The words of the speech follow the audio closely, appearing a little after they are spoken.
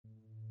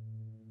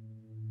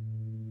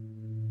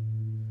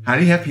How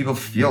do you have people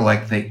feel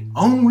like they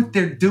own what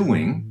they're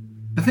doing?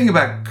 The thing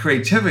about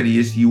creativity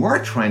is you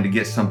are trying to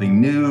get something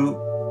new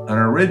and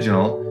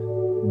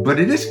original, but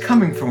it is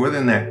coming from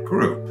within that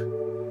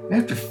group. They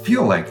have to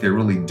feel like they're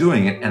really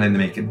doing it and they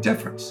make a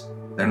difference.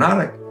 They're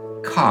not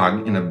a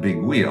cog in a big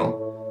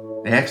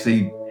wheel. They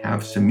actually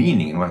have some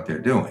meaning in what they're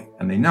doing,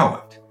 and they know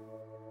it.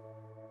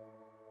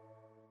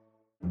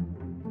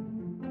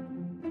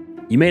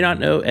 You may not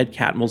know Ed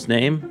Catmull's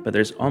name, but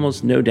there's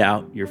almost no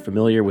doubt you're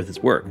familiar with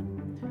his work.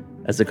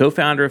 As the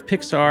co-founder of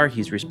Pixar,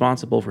 he's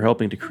responsible for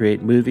helping to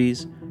create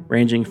movies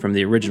ranging from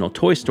the original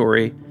Toy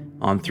Story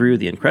on through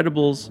The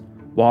Incredibles,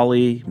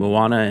 WALL-E,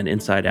 Moana, and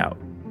Inside Out.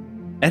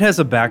 Ed has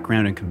a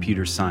background in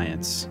computer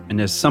science, and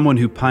as someone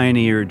who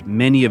pioneered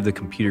many of the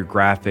computer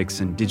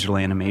graphics and digital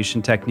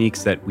animation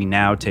techniques that we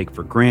now take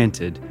for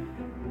granted,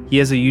 he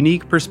has a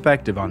unique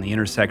perspective on the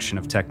intersection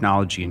of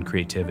technology and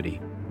creativity.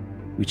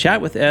 We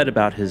chat with Ed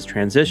about his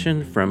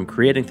transition from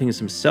creating things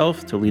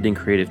himself to leading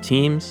creative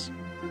teams,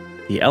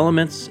 the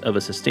elements of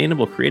a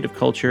sustainable creative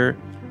culture,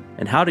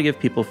 and how to give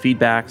people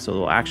feedback so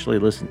they'll actually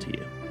listen to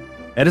you.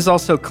 Ed has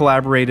also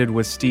collaborated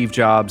with Steve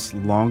Jobs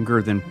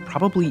longer than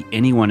probably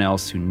anyone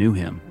else who knew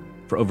him,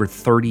 for over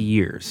 30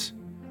 years.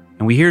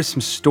 And we hear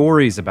some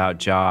stories about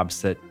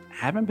Jobs that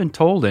haven't been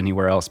told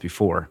anywhere else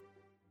before.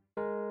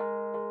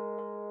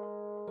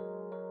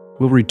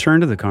 We'll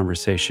return to the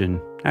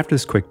conversation after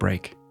this quick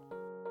break.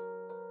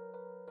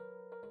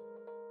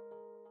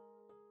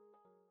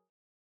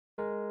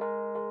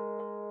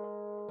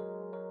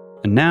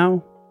 And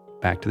now,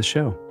 back to the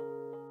show.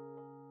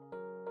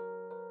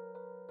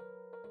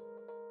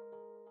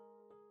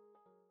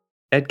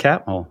 Ed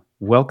Catmull,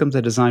 welcome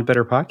to Design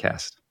Better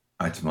podcast.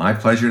 It's my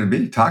pleasure to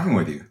be talking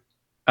with you.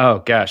 Oh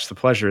gosh, the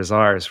pleasure is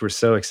ours. We're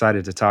so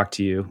excited to talk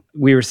to you.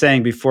 We were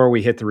saying before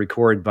we hit the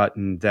record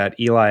button that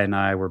Eli and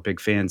I were big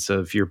fans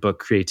of your book,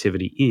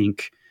 Creativity,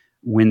 Inc.,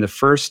 when the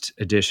first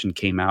edition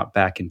came out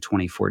back in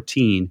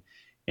 2014,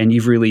 and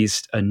you've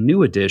released a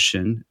new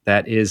edition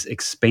that is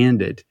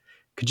expanded.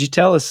 Could you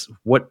tell us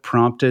what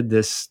prompted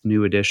this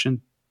new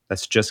edition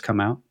that's just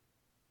come out?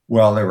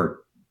 Well, there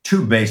were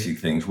two basic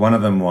things. One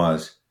of them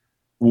was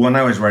when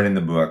I was writing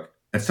the book,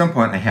 at some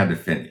point I had to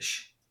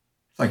finish.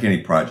 It's like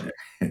any project.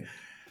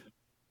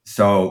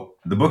 So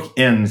the book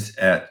ends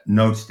at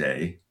Notes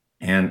Day,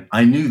 and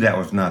I knew that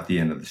was not the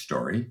end of the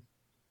story,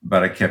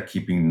 but I kept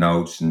keeping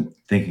notes and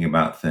thinking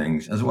about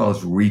things as well as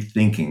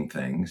rethinking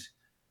things.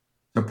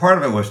 So part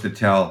of it was to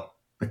tell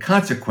the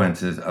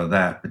consequences of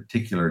that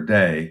particular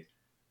day,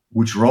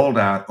 which rolled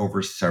out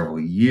over several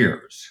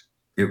years.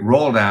 It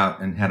rolled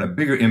out and had a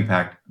bigger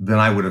impact than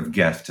I would have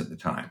guessed at the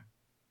time.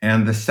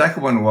 And the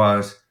second one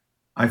was,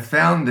 I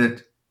found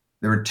that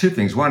there were two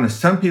things. One is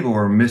some people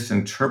were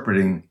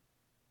misinterpreting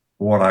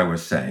what I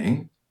was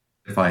saying.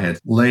 If I had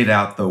laid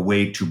out the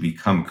way to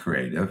become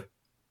creative,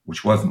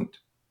 which wasn't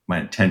my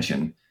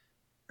intention,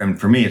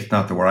 and for me, it's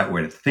not the right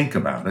way to think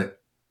about it.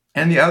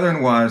 And the other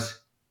one was,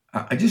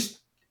 I just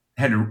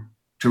had to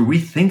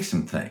rethink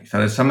some things.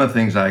 So some of the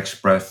things I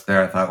expressed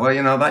there, I thought,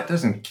 well, that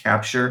doesn't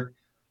capture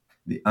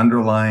the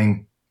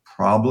underlying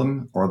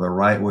problem or the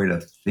right way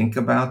to think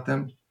about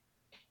them.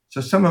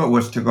 So some of it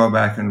was to go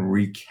back and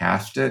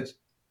recast it in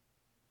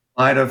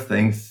light of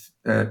things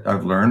that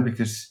I've learned,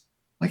 because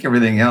like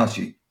everything else,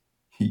 you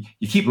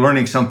keep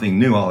learning something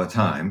new all the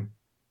time.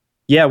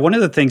 Yeah, one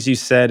of the things you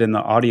said in the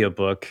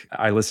audiobook,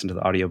 I listened to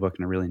the audiobook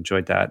and I really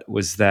enjoyed that,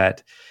 was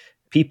that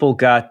people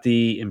got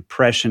the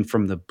impression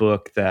from the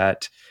book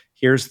that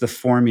here's the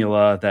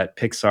formula that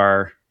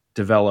Pixar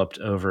developed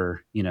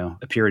over,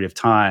 a period of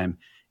time,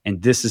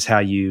 and this is how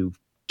you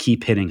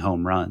keep hitting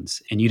home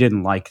runs. And you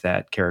didn't like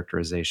that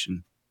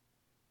characterization.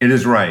 It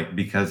is right,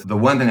 because the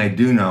one thing I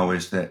do know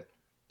is that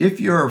if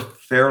you're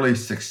fairly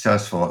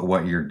successful at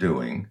what you're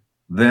doing,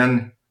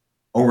 then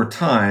over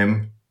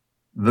time,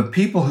 the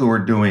people who are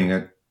doing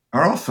it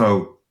are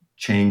also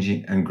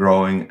changing and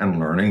growing and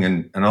learning.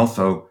 And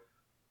also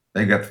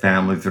they got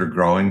families that are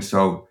growing.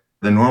 So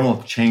the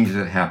normal changes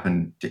that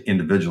happen to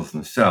individuals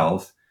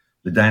themselves,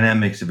 the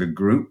dynamics of a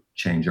group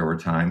change over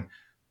time.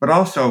 But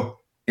also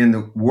in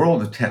the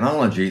world of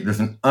technology, there's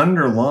an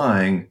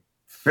underlying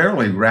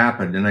fairly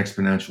rapid and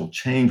exponential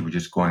change which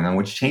is going on,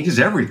 which changes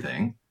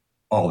everything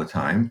all the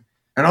time.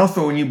 And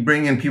also when you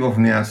bring in people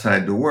from the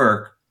outside to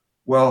work,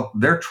 well,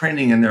 their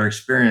training and their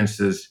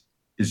experiences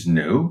is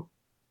new.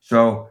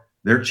 So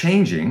they're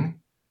changing.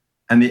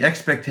 And the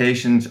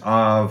expectations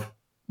of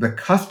the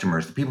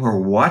customers, the people who are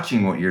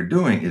watching what you're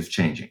doing, is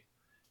changing.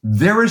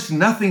 There is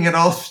nothing at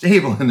all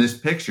stable in this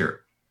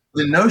picture.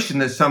 The notion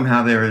that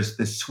somehow there is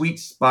this sweet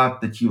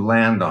spot that you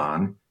land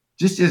on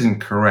just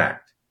isn't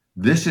correct.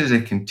 This is a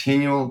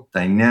continual,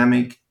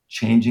 dynamic,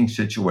 changing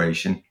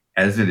situation,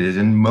 as it is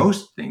in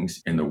most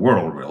things in the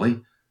world,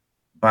 really.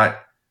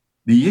 But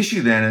the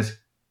issue then is,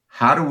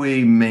 how do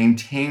we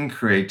maintain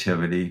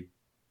creativity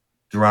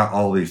throughout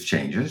all these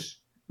changes?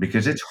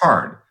 Because it's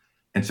hard.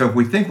 And so if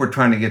we think we're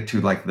trying to get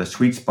to like the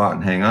sweet spot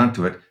and hang on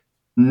to it,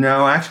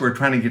 no, actually we're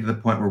trying to get to the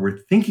point where we're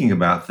thinking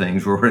about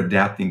things, where we're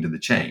adapting to the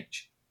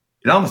change.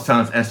 It almost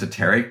sounds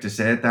esoteric to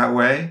say it that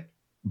way,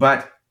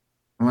 but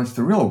well, it's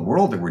the real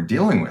world that we're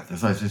dealing with.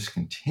 There's like this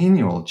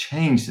continual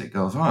change that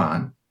goes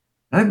on.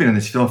 And I've been in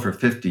this field for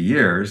 50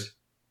 years,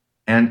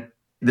 and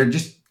there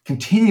just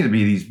continue to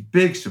be these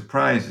big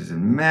surprises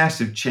and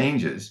massive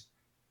changes.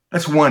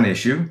 That's one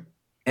issue.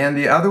 And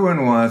the other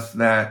one was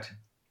that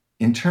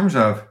in terms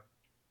of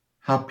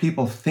how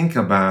people think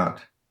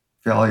about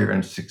failure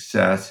and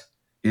success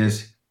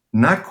is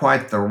not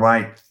quite the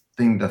right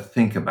thing to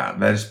think about.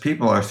 That is,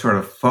 people are sort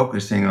of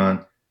focusing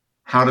on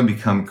how to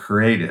become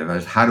creative,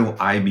 as how do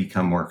I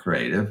become more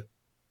creative?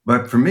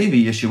 But for me,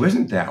 the issue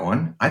isn't that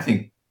one. I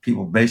think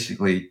people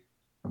basically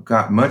have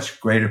got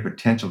much greater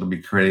potential to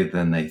be creative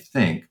than they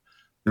think.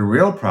 The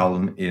real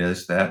problem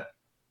is that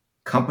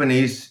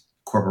companies,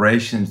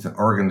 corporations, and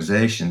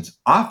organizations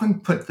often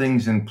put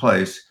things in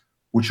place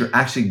which are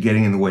actually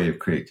getting in the way of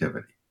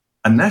creativity.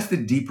 And that's the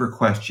deeper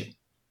question,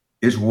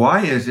 is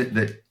why is it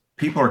that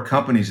people or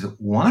companies that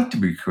want to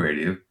be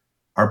creative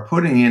are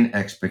putting in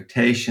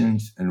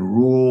expectations and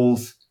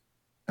rules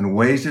and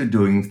ways of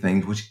doing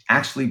things which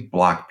actually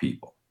block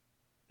people?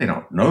 They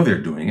don't know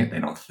they're doing it. They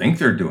don't think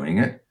they're doing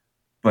it,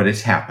 but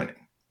it's happening.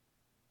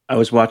 I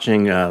was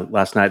watching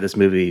last night this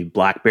movie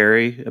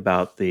Blackberry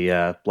about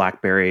the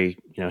Blackberry,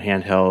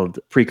 handheld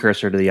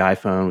precursor to the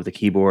iPhone with the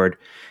keyboard,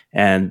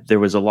 and there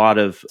was a lot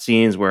of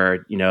scenes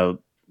where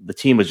the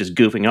team was just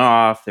goofing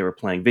off. They were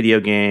playing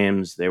video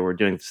games. They were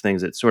doing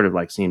things that sort of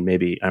like seemed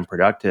maybe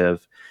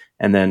unproductive,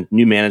 and then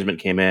new management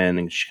came in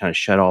and kind of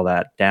shut all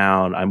that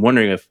down. I'm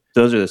wondering if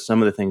those are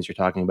some of the things you're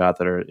talking about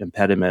that are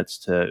impediments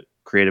to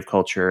creative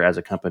culture as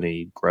a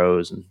company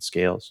grows and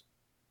scales.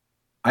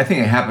 I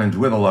think it happens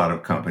with a lot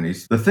of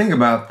companies. The thing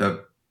about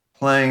the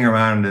playing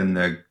around and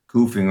the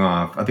goofing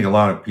off, I think a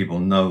lot of people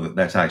know that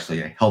that's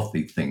actually a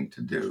healthy thing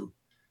to do,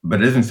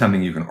 but it isn't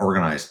something you can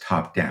organize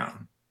top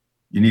down.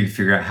 You need to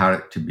figure out how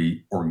to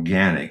be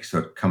organic so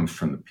it comes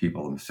from the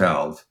people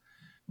themselves.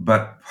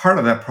 But part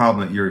of that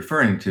problem that you're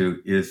referring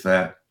to is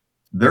that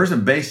there's a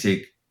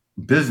basic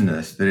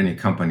business that any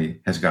company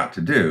has got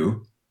to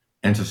do.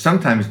 And so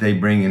sometimes they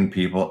bring in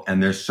people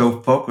and they're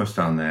so focused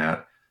on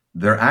that,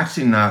 they're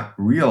actually not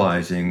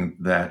realizing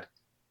that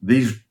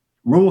these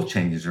rule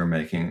changes they're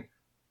making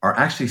are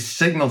actually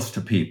signals to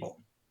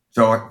people.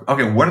 So,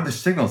 okay, what are the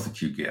signals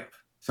that you give?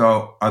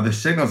 So the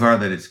signals are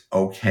that it's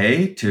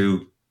okay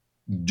to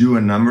do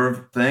a number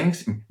of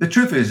things. The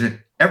truth is that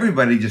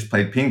everybody just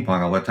played ping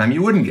pong all the time,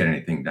 you wouldn't get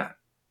anything done.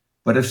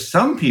 But if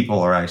some people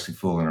are actually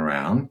fooling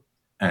around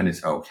and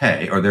it's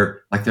okay, or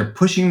they're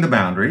pushing the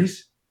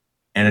boundaries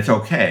and it's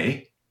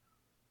okay,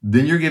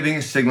 then you're giving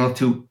a signal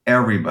to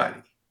everybody.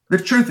 The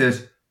truth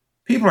is,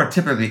 people are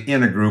typically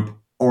in a group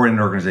or in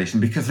an organization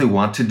because they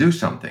want to do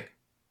something.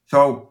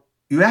 So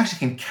you actually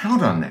can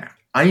count on that.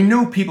 I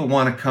know people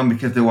want to come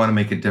because they want to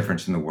make a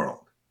difference in the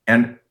world.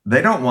 And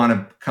they don't want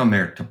to come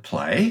there to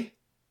play,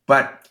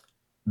 but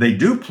they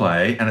do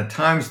play. And at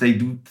times they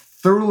do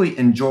thoroughly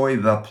enjoy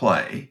the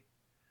play,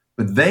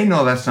 but they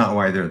know that's not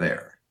why they're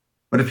there.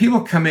 But if people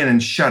come in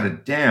and shut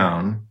it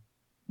down,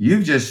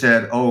 you've just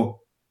said, oh,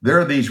 there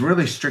are these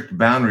really strict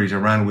boundaries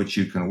around which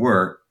you can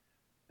work.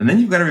 And then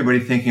you've got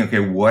everybody thinking, okay,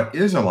 what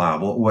is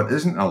allowable? What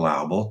isn't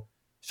allowable?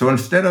 So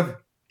instead of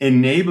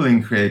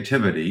enabling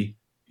creativity,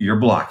 you're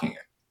blocking it.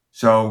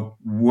 So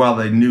while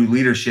the new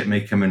leadership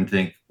may come and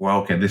think, well,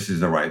 okay, this is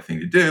the right thing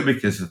to do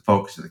because it's the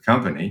focus of the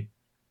company,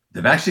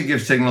 they've actually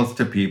give signals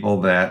to people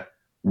that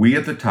we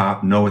at the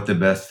top know what the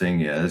best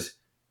thing is.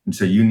 And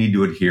so you need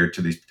to adhere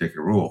to these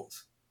particular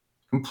rules.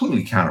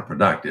 Completely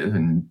counterproductive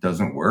and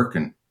doesn't work.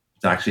 And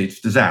it's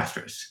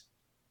disastrous.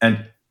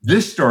 And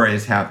this story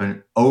has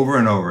happened over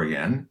and over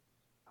again.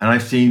 And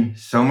I've seen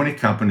so many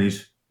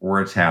companies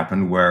where it's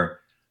happened where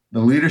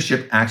the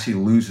leadership actually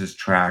loses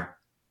track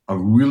of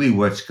really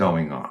what's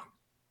going on.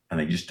 And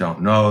they just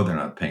don't know, they're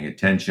not paying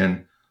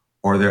attention,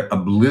 or they're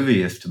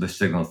oblivious to the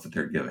signals that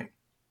they're giving.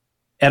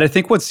 And I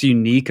think what's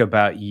unique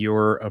about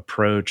your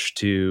approach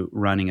to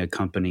running a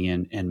company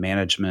and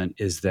management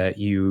is that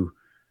you,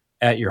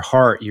 at your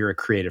heart, you're a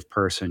creative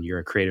person, you're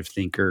a creative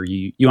thinker,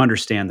 you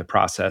understand the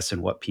process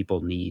and what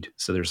people need.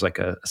 So there's like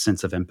a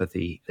sense of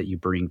empathy that you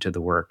bring to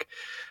the work.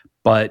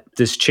 But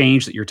this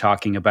change that you're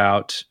talking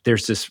about,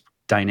 there's this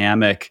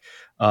dynamic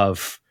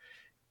of,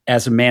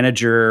 as a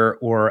manager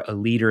or a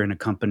leader in a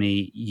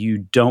company, you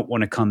don't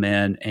want to come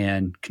in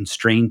and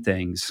constrain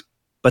things.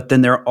 But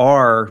then there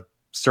are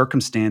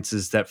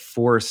circumstances that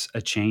force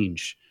a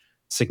change,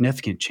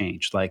 significant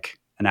change, like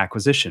an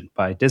acquisition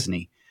by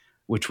Disney,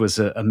 which was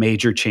a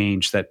major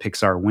change that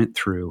Pixar went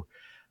through.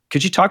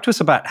 Could you talk to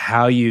us about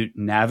how you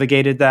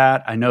navigated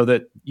that? I know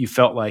that you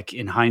felt like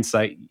in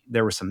hindsight,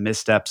 there were some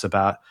missteps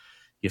about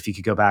if you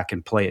could go back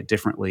and play it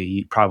differently,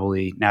 you'd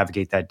probably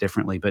navigate that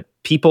differently. But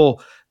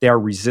people, they are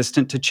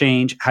resistant to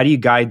change. How do you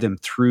guide them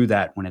through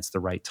that when it's the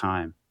right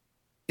time?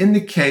 In the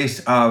case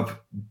of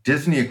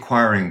Disney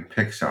acquiring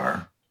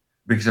Pixar,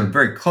 because I'm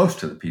very close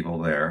to the people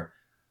there,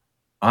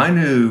 I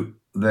knew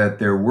that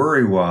their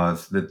worry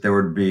was that there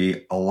would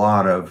be a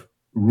lot of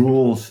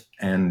rules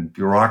and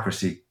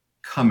bureaucracy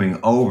coming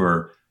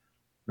over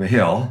the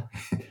hill.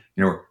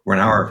 We're an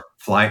hour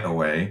flight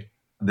away.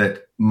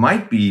 that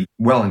might be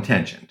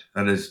well-intentioned.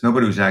 That is,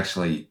 nobody was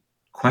actually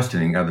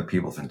questioning other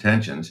people's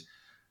intentions,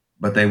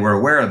 but they were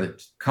aware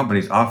that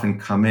companies often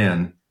come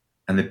in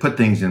and they put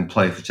things in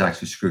place which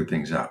actually screw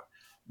things up.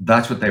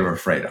 That's what they were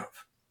afraid of.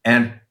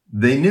 And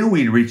they knew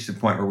we'd reached the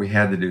point where we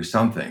had to do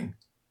something.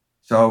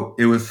 So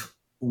it was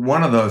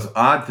one of those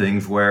odd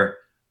things where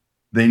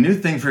they knew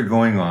things were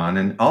going on.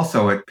 And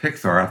also at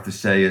Pixar, I have to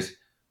say, is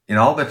in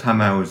all the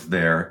time I was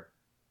there,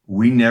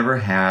 we never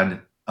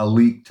had a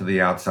leak to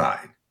the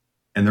outside.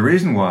 And the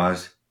reason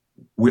was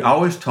we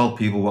always told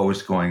people what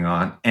was going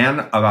on and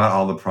about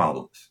all the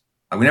problems.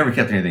 We never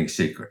kept anything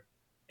secret.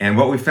 And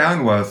what we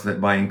found was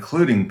that by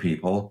including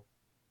people,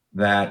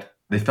 that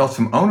they felt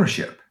some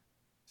ownership.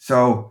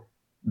 So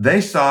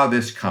they saw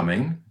this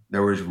coming.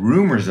 There was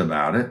rumors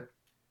about it.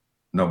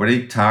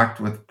 Nobody talked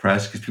with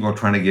press because people were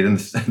trying to get in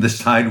the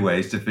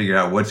sideways to figure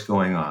out what's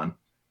going on.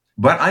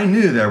 But I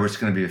knew there was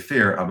going to be a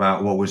fear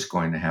about what was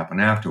going to happen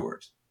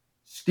afterwards.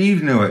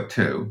 Steve knew it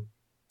too.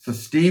 So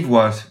Steve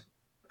was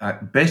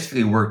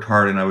basically worked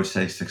hard, and I would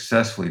say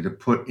successfully, to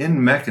put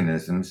in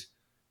mechanisms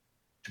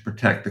to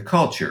protect the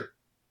culture.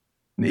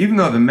 And even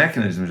though the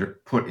mechanisms are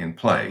put in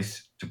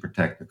place to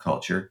protect the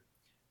culture,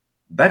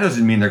 that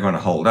doesn't mean they're going to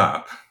hold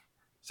up.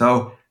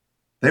 So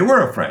they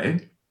were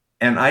afraid.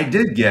 And I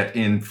did get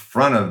in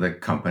front of the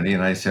company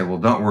and I said, well,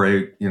 don't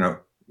worry,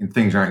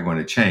 things aren't going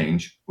to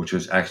change, which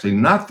was actually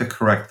not the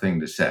correct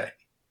thing to say.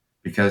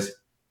 Because,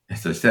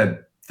 as I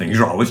said, things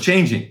are always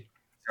changing.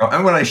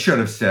 And what I should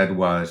have said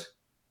was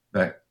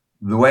that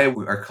the way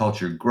our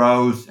culture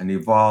grows and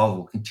evolves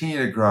will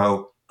continue to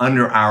grow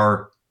under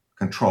our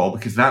control,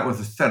 because that was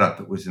the setup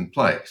that was in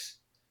place.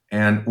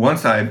 And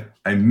once I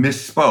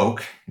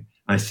misspoke,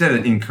 I said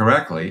it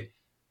incorrectly,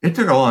 it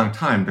took a long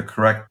time to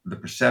correct the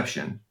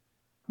perception.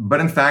 But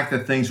in fact, the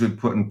things we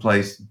put in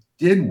place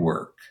did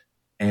work.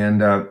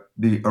 And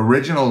the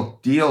original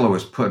deal that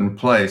was put in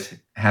place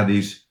had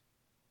these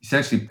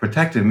essentially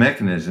protective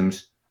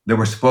mechanisms that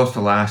were supposed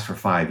to last for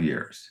 5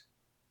 years.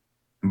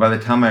 And by the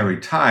time I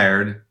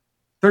retired,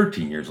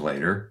 13 years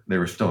later, they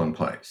were still in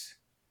place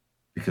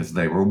because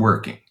they were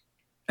working.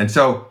 And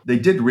so they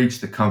did reach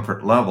the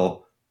comfort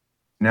level.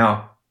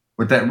 Now,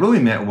 what that really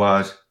meant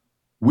was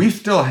we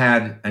still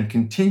had and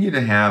continue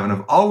to have and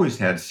have always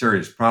had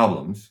serious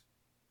problems,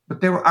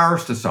 but they were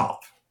ours to solve.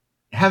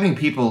 Having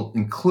people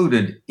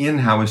included in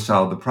how we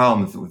solved the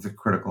problems was a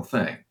critical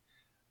thing.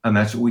 And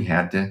that's what we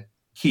had to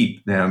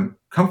keep them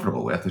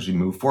comfortable with as we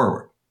move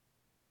forward.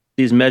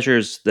 These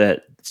measures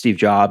that Steve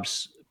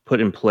Jobs put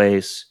in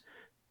place,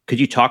 could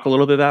you talk a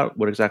little bit about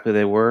what exactly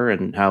they were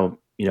and how,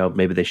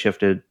 maybe they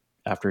shifted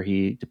after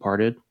he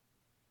departed?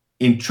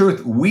 In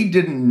truth, we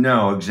didn't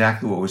know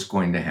exactly what was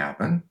going to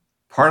happen.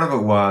 Part of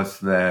it was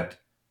that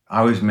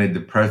I was made the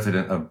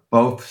president of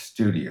both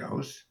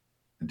studios,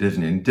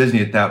 Disney. And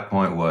Disney at that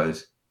point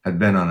had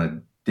been on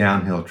a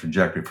downhill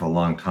trajectory for a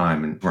long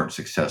time and weren't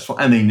successful,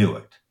 and they knew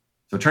it.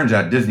 So it turns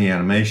out Disney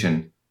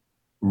Animation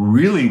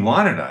really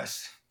wanted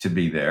us to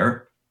be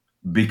there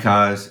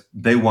because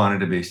they wanted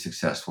to be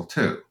successful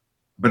too.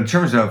 But in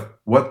terms of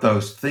what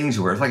those things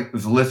were, it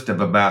was a list of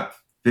about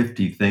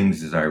 50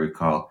 things, as I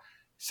recall.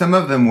 Some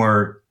of them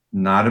were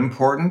not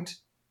important,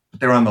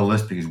 but they were on the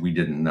list because we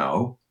didn't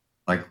know.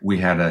 Like we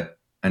had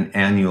an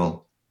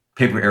annual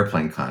paper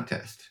airplane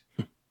contest.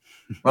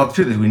 Well, the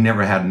truth is we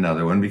never had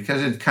another one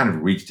because it kind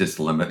of reached its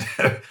limit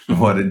of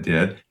what it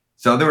did.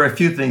 So there were a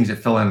few things that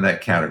fell into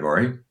that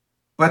category.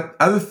 But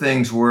other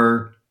things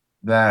were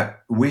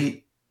that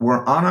we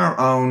were on our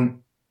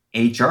own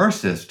HR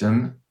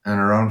system and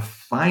our own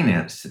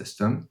finance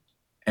system.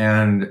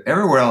 And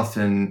everywhere else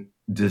in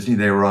Disney,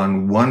 they were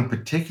on one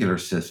particular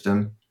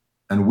system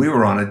and we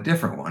were on a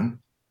different one.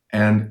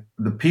 And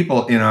the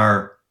people in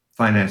our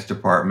finance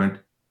department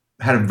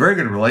had a very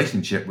good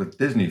relationship with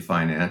Disney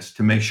Finance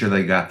to make sure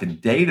they got the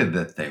data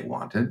that they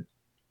wanted.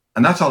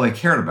 And that's all they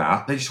cared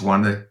about. They just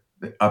wanted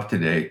the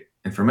up-to-date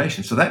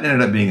information. So that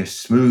ended up being a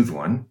smooth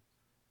one.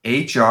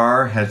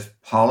 HR has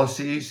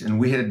policies, and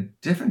we had a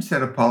different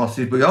set of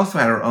policies, but we also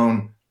had our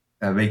own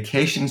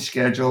vacation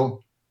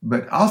schedule,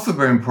 but also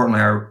very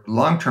importantly, our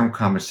long-term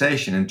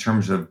compensation in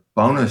terms of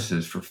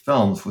bonuses for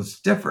films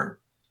was different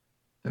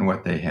than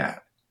what they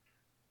had.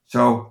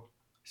 So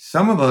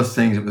some of those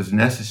things it was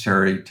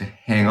necessary to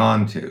hang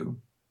on to.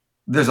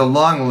 There's a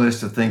long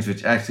list of things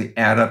which actually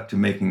add up to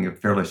making a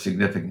fairly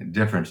significant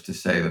difference to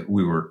say that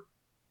we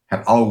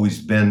have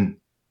always been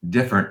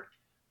different,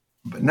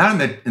 but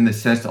not in the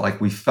sense that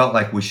we felt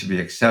like we should be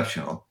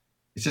exceptional.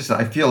 It's just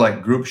that I feel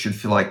like groups should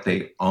feel like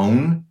they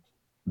own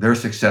their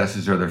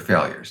successes or their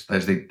failures. That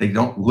is, they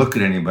don't look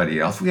at anybody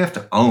else. We have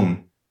to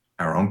own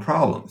our own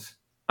problems.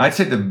 I'd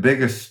say the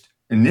biggest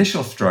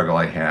initial struggle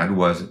I had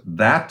was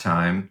that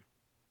time.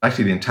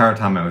 Actually, the entire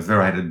time I was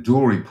there, I had a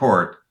dual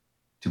report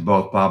to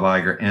both Bob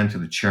Iger and to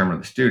the chairman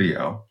of the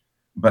studio.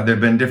 But there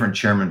had been different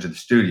chairmen of the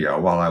studio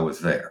while I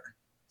was there.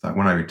 So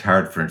when I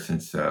retired, for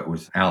instance, it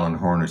was Alan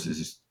Horners, is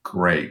this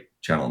great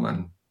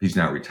gentleman. He's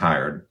now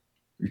retired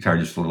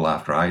just a little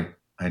after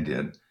I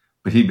did.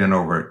 But he'd been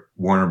over at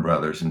Warner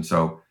Brothers. And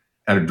so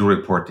I had a dual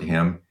report to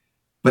him.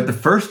 But the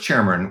first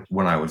chairman,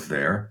 when I was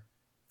there,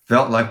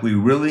 felt like we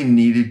really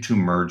needed to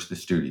merge the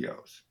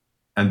studios.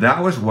 And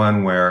that was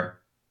one where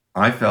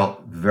I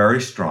felt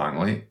very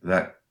strongly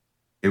that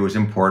it was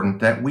important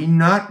that we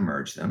not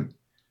merge them.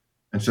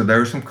 And so there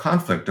was some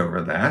conflict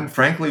over that. And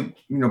frankly,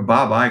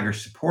 Bob Iger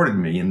supported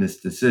me in this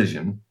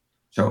decision.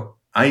 So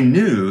I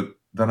knew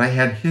that I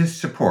had his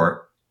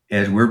support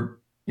as we're,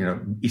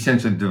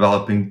 essentially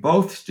developing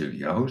both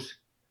studios.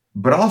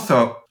 But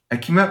also, I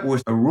came up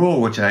with a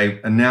rule which I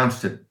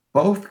announced at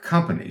both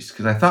companies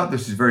because I thought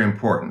this is very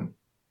important.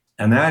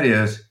 And that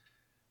is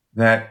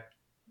that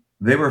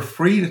they were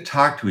free to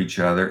talk to each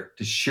other,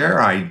 to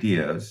share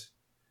ideas,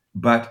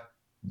 but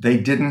they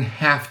didn't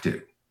have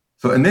to.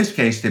 So in this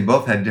case, they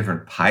both had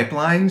different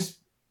pipelines,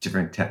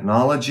 different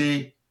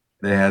technology.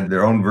 They had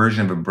their own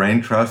version of a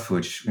brain trust,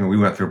 which we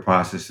went through a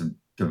process of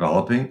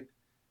developing.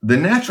 The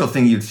natural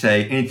thing you'd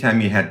say anytime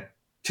you had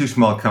two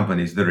small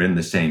companies that are in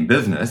the same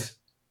business,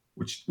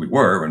 which we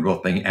were when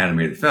both making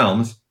animated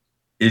films,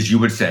 is you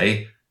would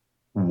say,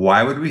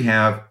 why would we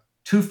have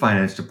two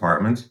finance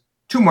departments,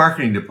 two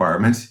marketing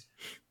departments,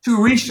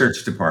 two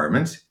research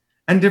departments,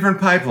 and different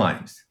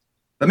pipelines?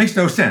 That makes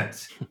no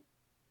sense.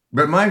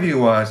 But my view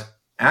was,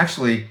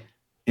 actually,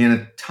 in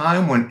a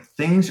time when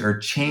things are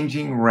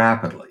changing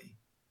rapidly,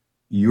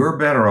 you're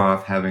better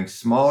off having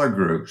smaller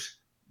groups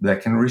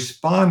that can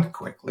respond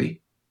quickly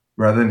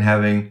rather than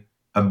having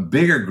a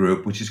bigger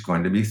group, which is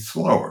going to be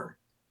slower.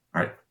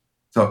 All right.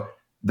 So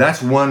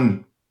that's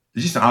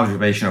just an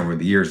observation over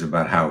the years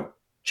about how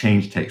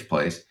change takes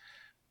place.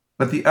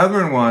 But the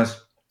other one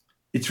was,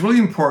 it's really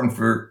important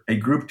for a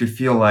group to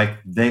feel like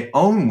they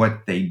own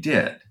what they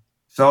did.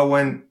 So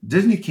when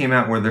Disney came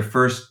out with their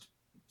first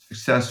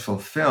successful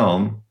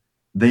film,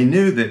 they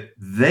knew that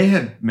they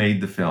had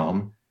made the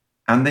film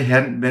and they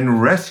hadn't been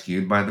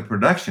rescued by the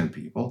production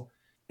people.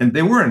 And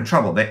they were in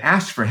trouble. They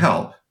asked for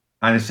help.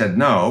 And I said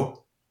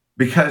no,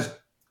 because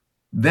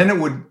then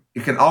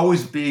it could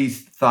always be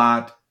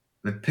thought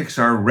that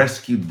Pixar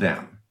rescued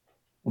them.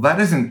 Well,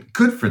 that isn't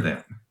good for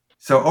them.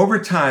 So over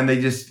time, they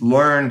just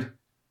learned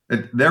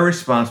that they're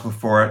responsible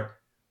for it.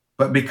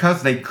 But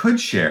because they could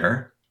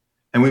share,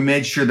 and we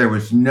made sure there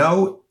was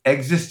no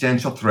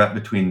existential threat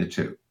between the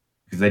two,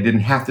 because they didn't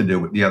have to do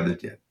what the other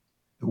did.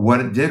 What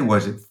it did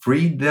was it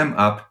freed them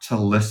up to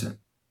listen.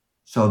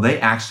 So they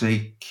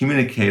actually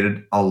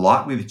communicated a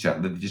lot with each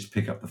other. They just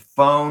pick up the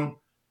phone.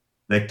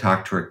 They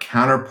talk to a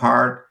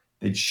counterpart.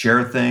 They'd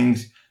share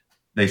things.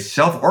 They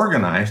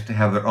self-organized to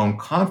have their own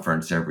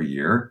conference every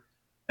year,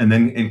 and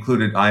then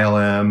included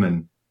ILM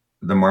and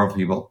the Marvel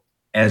people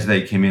as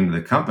they came into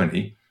the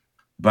company.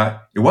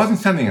 But it wasn't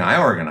something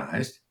I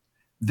organized.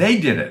 They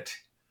did it.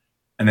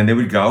 And then they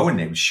would go and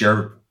they would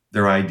share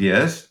their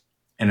ideas.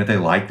 And if they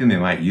liked them, they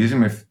might use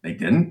them. If they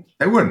didn't,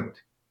 they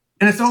wouldn't.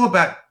 And it's all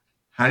about,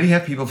 how do you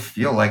have people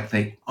feel like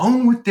they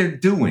own what they're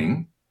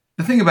doing?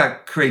 The thing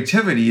about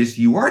creativity is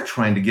you are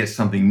trying to get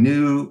something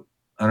new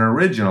and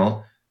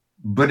original,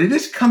 but it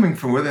is coming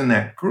from within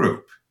that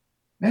group.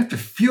 They have to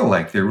feel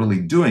like they're really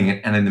doing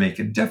it and then they make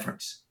a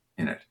difference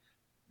in it.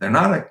 They're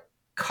not a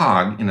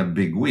cog in a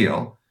big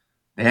wheel.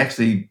 They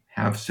actually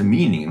have some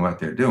meaning in what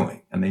they're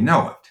doing, and they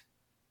know it.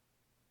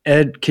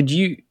 Ed, could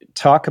you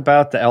talk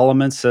about the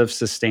elements of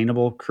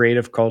sustainable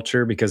creative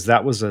culture? Because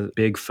that was a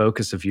big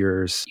focus of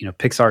yours.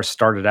 Pixar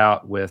started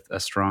out with a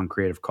strong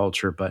creative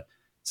culture, but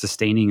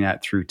sustaining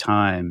that through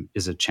time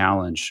is a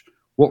challenge.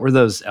 What were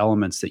those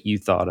elements that you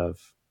thought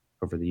of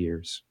over the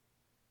years?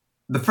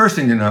 The first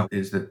thing to know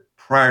is that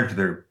prior to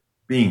there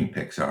being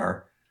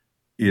Pixar,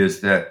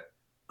 is that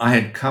I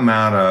had come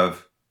out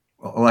of,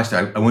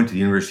 I went to the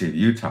University of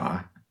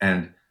Utah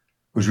and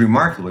was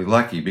remarkably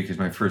lucky because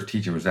my first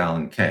teacher was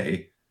Alan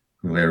Kay,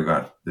 who later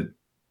got the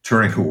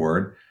Turing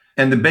Award.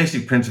 And the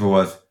basic principle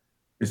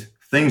is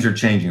things are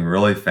changing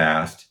really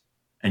fast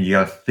and you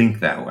got to think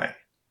that way.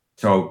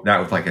 So that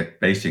was like a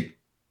basic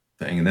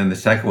thing. And then the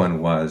second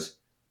one was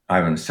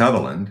Ivan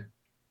Sutherland.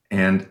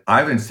 And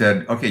Ivan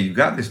said, okay, you've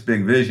got this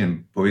big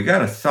vision, but we got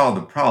to solve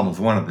the problems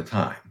one at a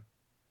time.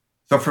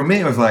 So for me,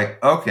 it was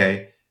like,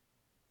 okay,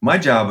 my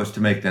job was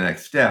to make the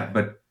next step.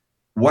 But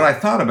what I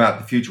thought about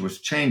the future was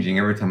changing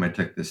every time I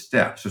took this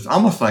step. So it's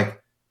almost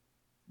like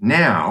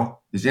now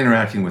is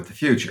interacting with the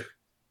future.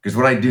 Because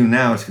what I do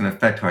now is going to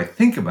affect how I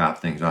think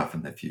about things off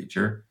in the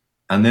future.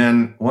 And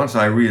then once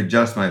I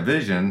readjust my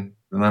vision,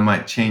 then I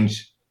might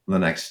change the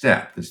next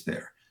step that's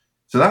there.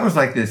 So that was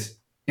like this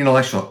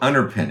intellectual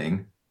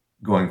underpinning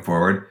going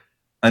forward.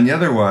 And the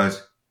other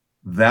was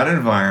that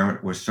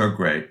environment was so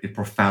great, it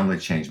profoundly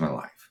changed my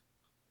life.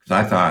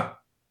 Because I thought,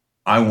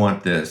 I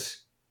want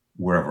this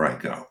wherever I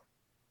go.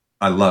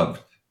 I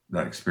loved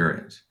that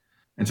experience.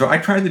 And so I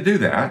tried to do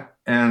that,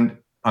 and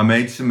I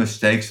made some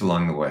mistakes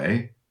along the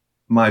way.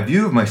 My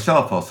view of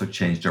myself also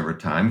changed over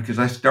time because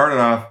I started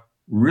off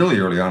really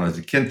early on as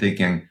a kid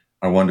thinking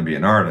I wanted to be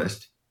an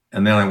artist,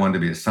 and then I wanted to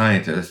be a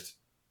scientist,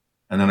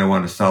 and then I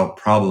wanted to solve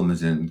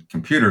problems in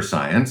computer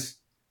science.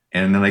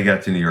 And then I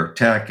got to New York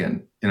Tech,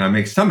 and I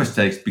make some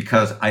mistakes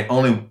because I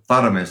only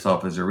thought of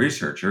myself as a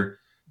researcher.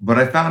 But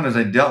I found as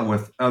I dealt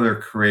with other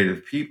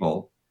creative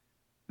people,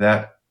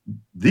 that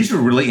these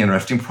were really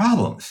interesting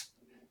problems,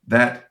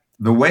 that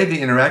the way they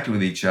interacted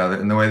with each other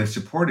and the way they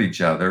supported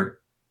each other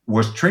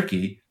was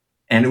tricky,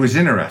 and it was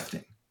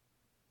interesting.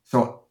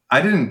 So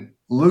I didn't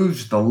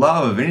lose the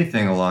love of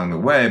anything along the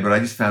way, but I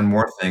just found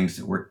more things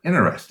that were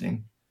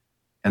interesting.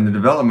 And the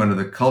development of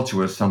the culture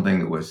was something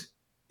that was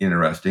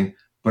interesting,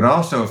 but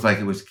also it's like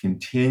it was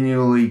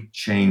continually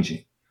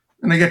changing.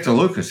 And I get to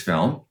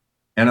Lucasfilm,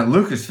 and at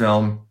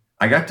Lucasfilm,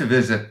 I got to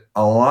visit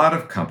a lot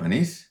of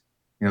companies,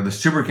 the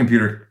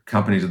supercomputer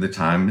companies of the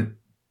time,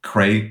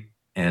 Cray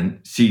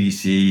and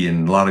CDC,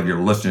 and a lot of your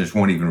listeners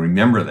won't even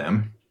remember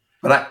them.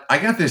 But I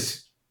got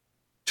this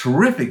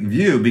terrific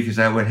view because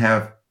I would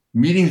have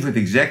meetings with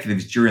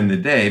executives during the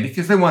day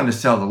because they wanted to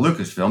sell to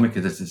Lucasfilm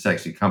because it's a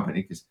sexy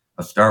company because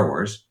of Star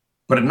Wars.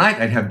 But at night,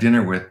 I'd have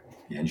dinner with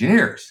the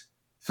engineers.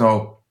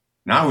 So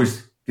now I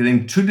was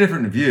getting two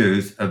different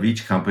views of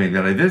each company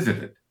that I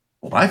visited.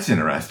 Well, that's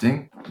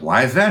interesting.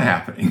 Why is that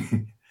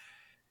happening?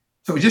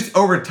 So just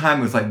over time,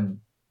 it was like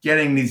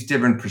getting these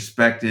different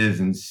perspectives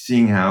and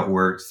seeing how it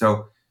works.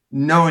 So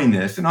knowing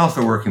this and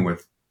also working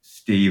with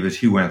Steve as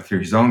he went through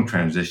his own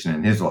transition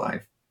in his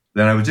life,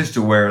 then I was just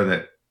aware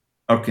that,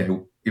 okay,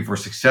 if we're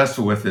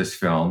successful with this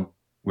film,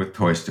 with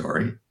Toy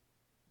Story,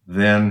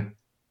 then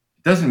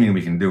it doesn't mean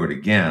we can do it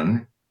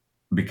again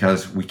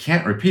because we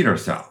can't repeat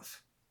ourselves.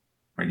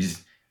 Right?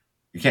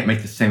 You can't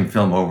make the same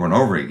film over and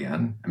over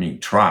again. I mean,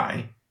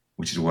 try,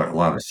 which is what a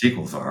lot of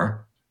sequels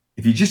are.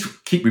 If you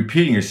just keep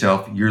repeating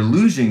yourself, you're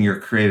losing your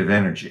creative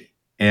energy.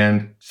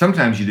 And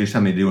sometimes you do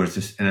something new and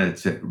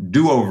it's a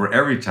do-over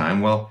every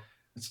time. Well,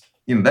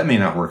 that may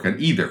not work out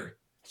either.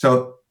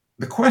 So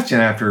the question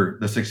after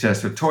the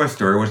success of Toy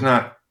Story was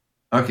not,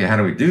 okay, how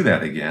do we do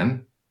that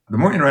again? The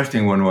more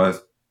interesting one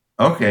was,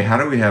 okay, how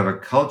do we have a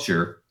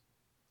culture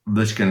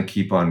that's going to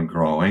keep on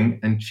growing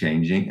and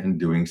changing and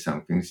doing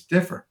something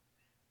different?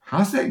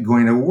 How's that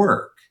going to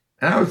work?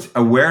 And I was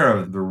aware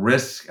of the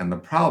risks and the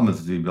problems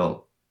as we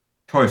built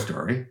Toy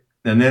Story.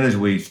 And then as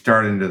we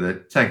started into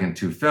the second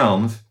two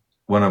films,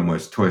 one of them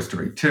was Toy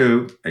Story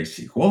 2, a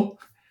sequel,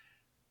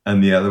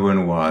 and the other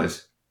one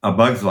was A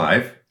Bug's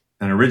Life,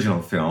 an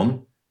original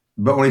film.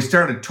 But when we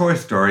started Toy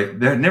Story,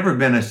 there had never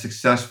been a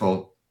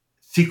successful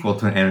sequel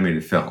to an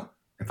animated film,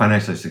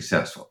 financially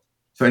successful.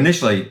 So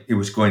initially, it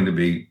was going to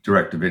be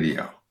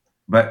direct-to-video.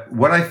 But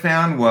what I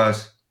found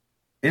was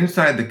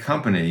inside the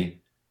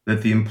company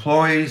that the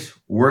employees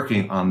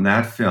working on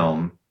that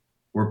film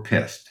were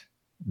pissed.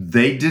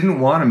 They didn't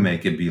want to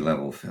make a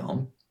B-level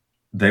film.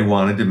 They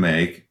wanted to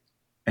make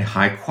a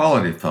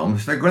high-quality film.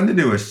 If they're going to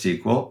do a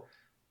sequel,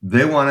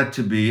 they want it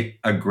to be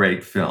a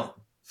great film.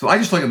 So I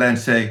just look at that and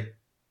say,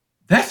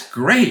 that's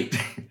great.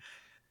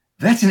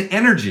 That's an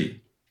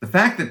energy. The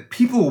fact that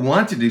people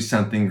want to do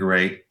something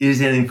great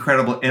is an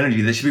incredible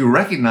energy that should be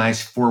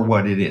recognized for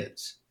what it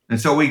is. And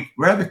so we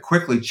rather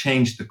quickly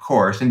changed the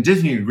course, and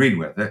Disney agreed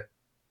with it,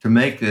 to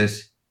make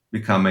this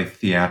become a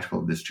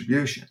theatrical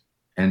distribution.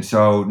 And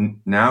so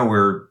now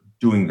we're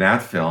doing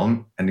that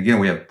film. And again,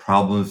 we have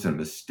problems and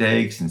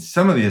mistakes, and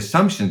some of the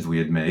assumptions we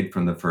had made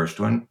from the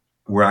first one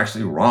were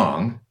actually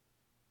wrong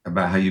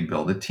about how you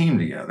build a team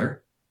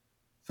together.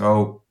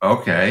 So,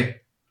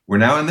 okay, we're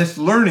now in this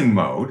learning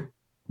mode.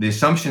 The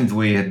assumptions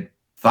we had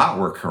thought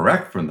were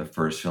correct from the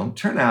first film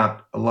turned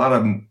out a lot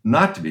of them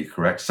not to be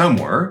correct. Some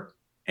were,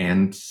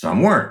 and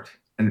some weren't.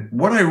 And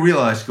what I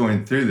realized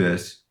going through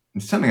this,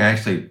 and something I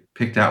actually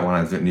picked out when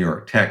I was at New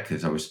York Tech,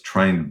 because I was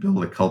trying to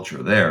build a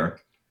culture there,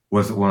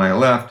 was that when I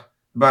left,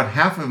 about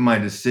half of my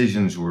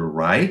decisions were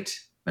right.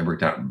 They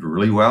worked out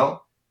really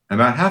well. And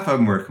about half of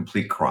them were a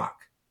complete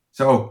crock.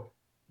 So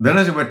then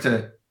as I went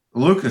to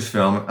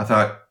Lucasfilm, I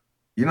thought,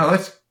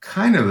 that's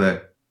kind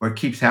of what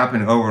keeps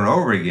happening over and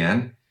over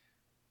again,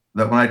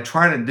 that when I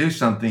try to do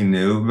something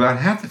new, about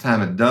half the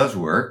time it does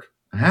work,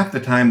 and half the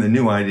time the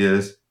new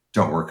ideas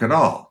don't work at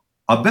all.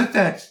 I'll bet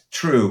that's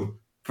true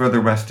for the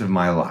rest of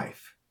my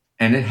life.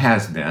 And it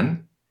has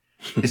been.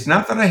 It's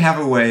not that I have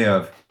a way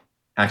of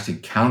actually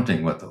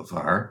counting what those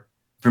are.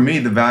 For me,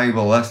 the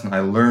valuable lesson I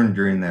learned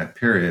during that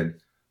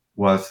period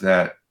was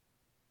that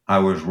I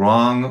was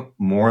wrong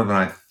more than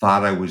I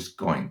thought I was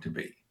going to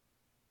be.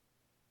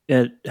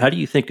 Ed, how do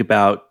you think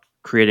about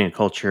creating a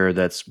culture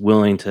that's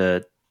willing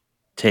to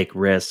take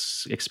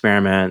risks,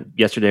 experiment?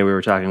 Yesterday, we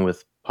were talking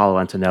with Paolo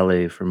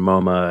Antonelli from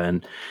MoMA,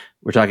 and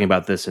we're talking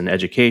about this in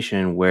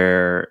education,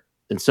 where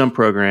in some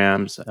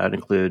programs, I'd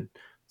include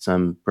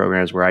some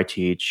programs where I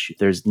teach,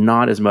 there's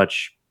not as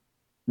much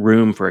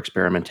room for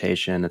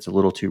experimentation. It's a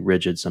little too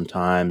rigid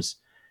sometimes.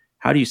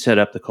 How do you set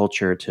up the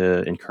culture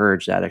to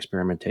encourage that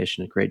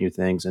experimentation and create new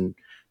things and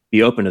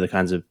be open to the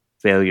kinds of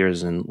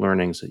failures and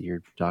learnings that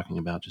you're talking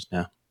about just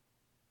now?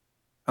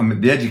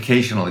 The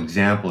educational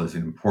example is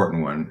an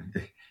important one.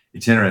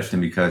 It's interesting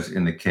because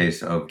in the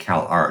case of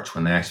CalArts,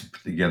 when they actually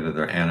put together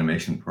their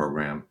animation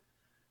program,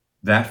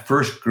 that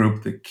first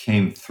group that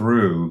came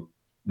through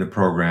the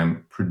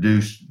program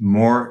produced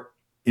more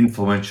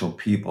influential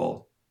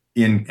people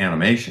in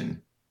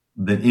animation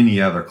than any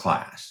other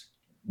class.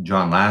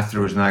 John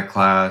Lasseter was in that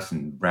class,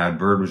 and Brad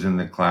Bird was in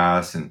the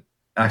class, and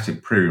actually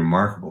a pretty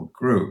remarkable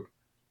group.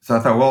 So I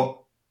thought,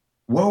 well,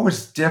 what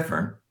was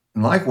different?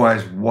 And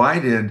likewise, why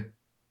did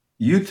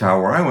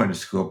Utah, where I went to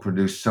school,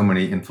 produce so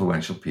many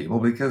influential people?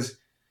 Because,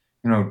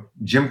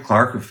 Jim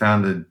Clark, who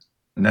founded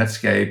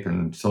Netscape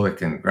and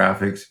Silicon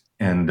Graphics,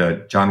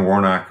 and John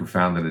Warnock, who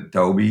founded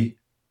Adobe,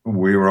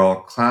 we were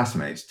all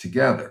classmates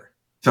together.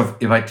 So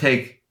if I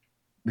take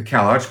the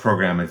Cal Arts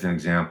program as an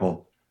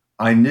example,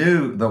 I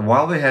knew that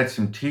while they had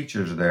some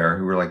teachers there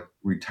who were like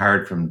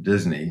retired from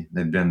Disney,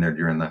 they'd been there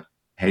during the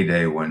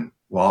heyday when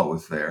Walt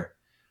was there,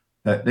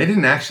 that they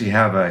didn't actually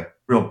have a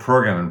real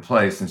program in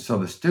place. And so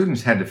the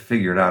students had to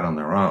figure it out on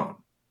their own.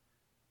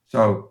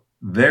 So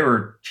they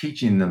were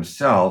teaching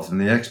themselves,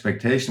 and the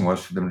expectation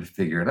was for them to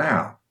figure it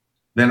out.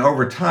 Then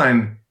over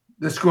time,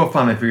 the school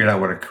finally figured out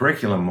what a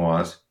curriculum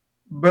was,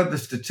 but the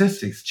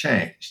statistics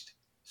changed.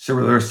 So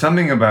there was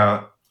something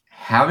about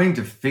having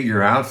to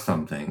figure out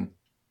something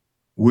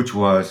which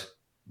was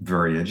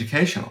very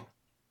educational.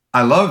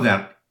 I love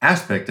that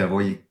aspect of,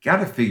 well, you got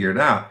to figure it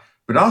out,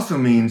 but also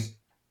means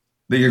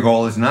that your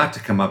goal is not to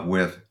come up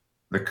with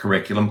the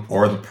curriculum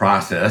or the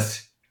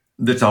process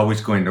that's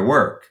always going to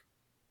work.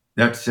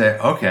 You have to say,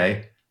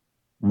 okay,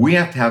 we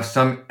have to have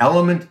some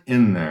element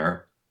in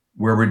there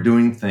where we're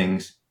doing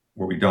things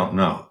where we don't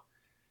know.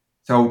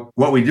 So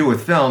what we do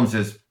with films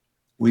is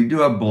we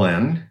do a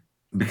blend,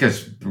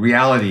 because the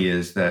reality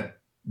is that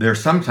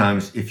there's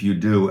sometimes, if you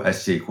do a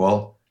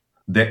sequel,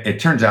 that it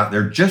turns out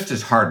they're just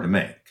as hard to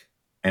make.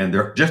 And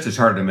they're just as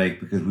hard to make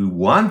because we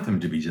want them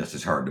to be just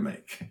as hard to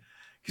make.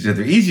 Because if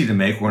they're easy to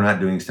make, we're not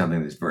doing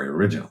something that's very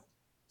original.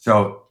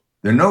 So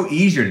they're no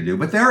easier to do,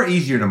 but they are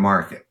easier to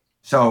market.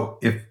 So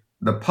if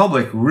the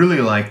public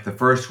really liked the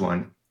first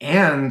one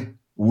and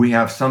we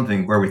have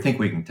something where we think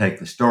we can take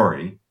the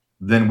story,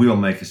 then we'll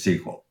make a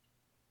sequel.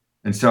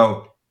 And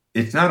so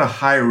it's not a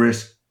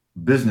high-risk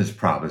business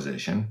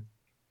proposition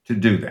to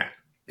do that.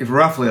 It's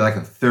roughly like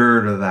a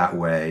third of that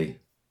way,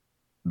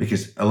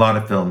 because a lot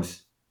of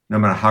films, no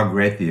matter how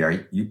great they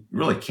are, you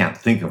really can't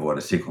think of what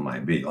a sequel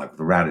might be. Like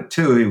the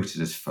Ratatouille, which is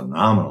this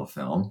phenomenal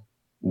film,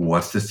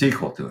 what's the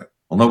sequel to it?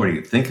 Well, nobody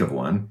could think of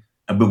one,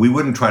 but we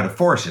wouldn't try to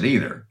force it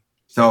either.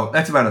 So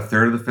that's about a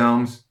third of the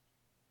films.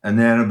 And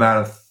then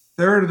about a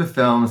third of the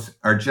films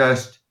are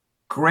just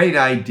great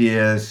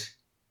ideas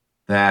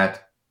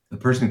that the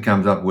person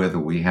comes up with,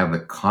 we have the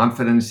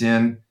confidence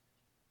in,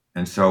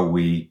 and so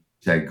we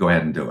say, go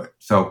ahead and do it.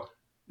 So,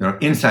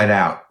 Inside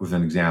Out was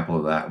an example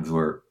of that, was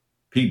where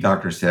Pete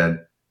Docter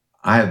said,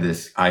 I have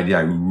this idea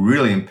I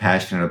really am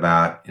passionate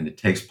about, and it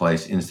takes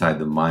place inside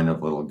the mind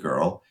of a little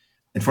girl.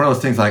 It's one of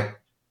those things like,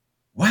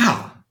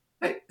 wow,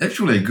 that's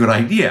really a good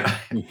idea.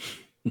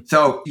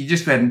 So you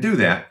just go ahead and do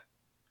that.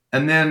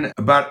 And then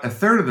about a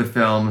third of the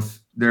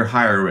films, they're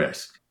higher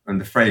risk. And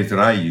the phrase that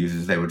I use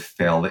is they would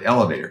fail the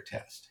elevator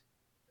test.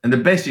 And the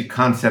basic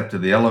concept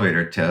of the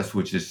elevator test,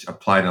 which is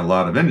applied in a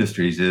lot of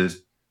industries,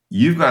 is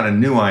you've got a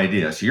new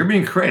idea. So you're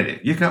being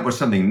creative. You come up with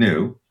something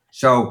new.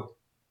 So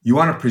you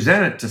want to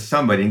present it to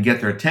somebody and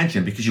get their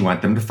attention because you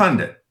want them to fund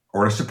it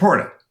or to support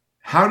it.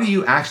 How do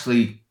you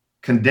actually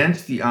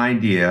condense the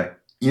idea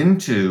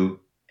into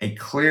a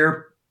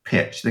clear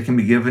pitch that can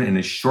be given in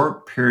a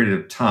short period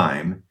of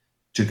time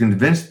to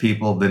convince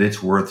people that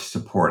it's worth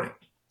supporting?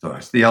 So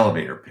that's the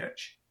elevator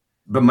pitch.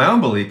 But my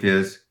own belief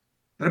is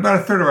that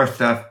about a third of our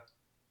stuff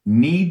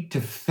need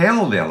to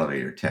fail the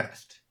elevator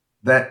test.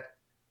 That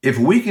if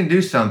we can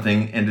do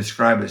something and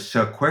describe it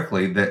so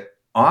quickly that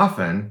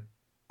often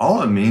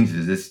all it means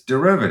is it's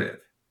derivative,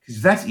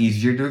 because that's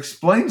easier to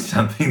explain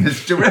something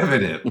that's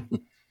derivative.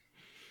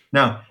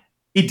 Now,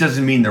 it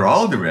doesn't mean they're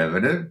all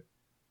derivative,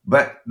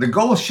 but the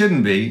goal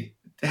shouldn't be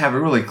to have a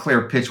really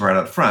clear pitch right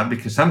up front,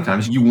 because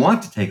sometimes you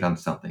want to take on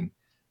something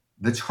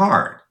that's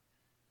hard.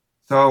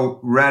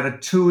 So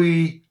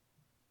Ratatouille,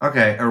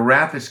 okay, a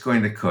rat that's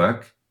going to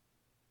cook.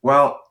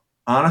 Well,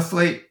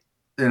 honestly,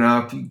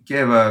 if you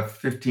gave a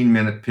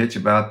 15-minute pitch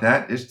about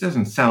that, it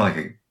doesn't sound like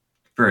a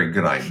very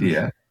good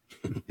idea.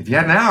 If you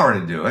had an hour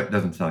to do it, it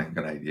doesn't sound like a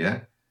good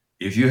idea.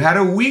 If you had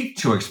a week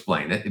to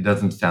explain it, it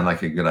doesn't sound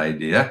like a good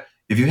idea.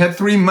 If you had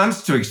 3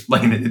 months to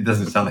explain it, it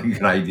doesn't sound like a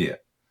good idea.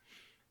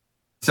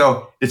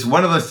 So it's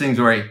one of those things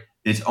where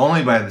it's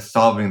only by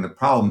solving the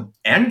problem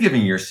and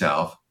giving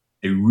yourself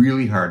a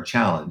really hard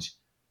challenge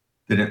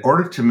that in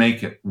order to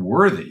make it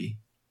worthy,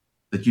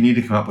 that you need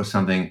to come up with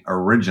something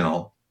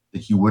original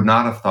that you would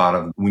not have thought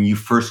of when you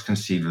first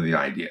conceived of the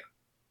idea.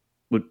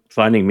 Would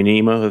Finding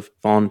Nemo have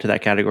fallen into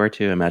that category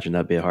too? I imagine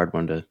that'd be a hard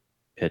one to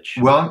pitch.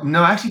 Well,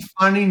 no, actually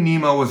Finding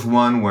Nemo was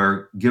one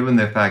where, given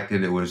the fact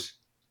that it was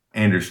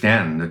Andrew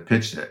Stanton that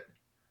pitched it,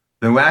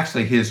 then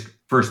actually his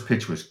first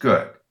pitch was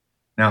good.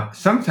 Now,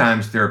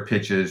 sometimes there are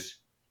pitches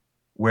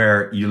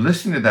where you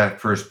listen to that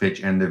first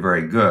pitch and they're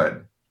very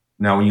good.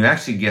 Now, when you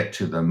actually get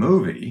to the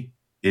movie,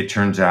 it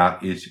turns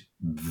out it's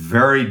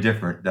very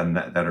different than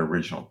that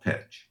original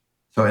pitch.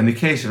 So in the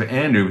case of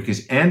Andrew,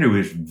 because Andrew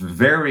is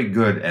very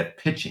good at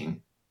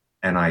pitching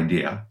an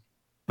idea,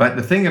 but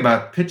the thing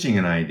about pitching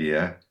an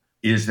idea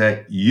is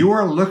that you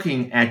are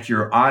looking at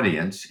your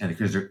audience, and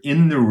because they're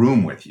in the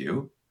room with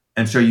you,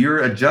 and so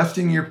you're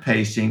adjusting your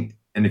pacing.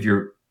 And if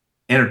you're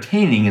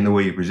entertaining in the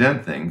way you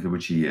present things,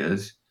 which he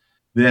is,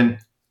 then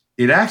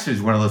it actually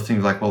is one of those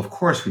things like, well, of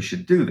course we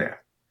should do that.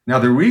 Now,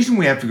 the reason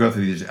we have to go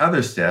through these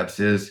other steps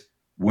is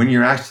when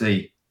you're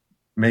actually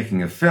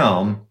making a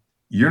film,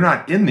 you're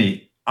not in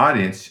the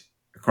audience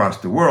across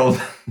the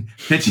world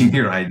pitching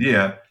your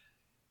idea.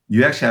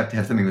 You actually have to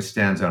have something that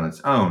stands on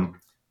its own.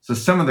 So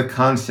some of the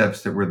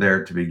concepts that were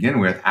there to begin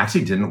with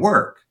actually didn't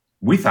work.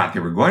 We thought they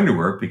were going to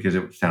work because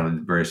it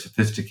sounded very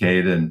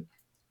sophisticated and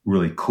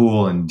really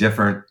cool and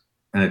different.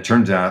 And it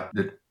turns out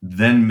that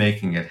then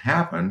making it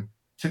happen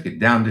took it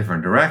down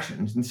different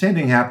directions. And same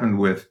thing happened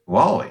with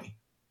WALL-E.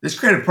 This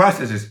creative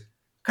process is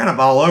kind of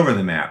all over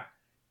the map.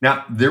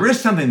 Now, there is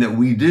something that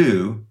we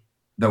do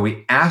that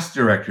we ask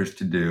directors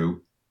to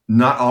do.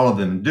 Not all of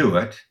them do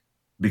it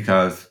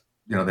because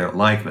they don't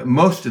like it, but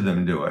most of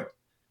them do it.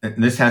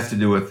 And this has to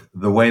do with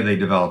the way they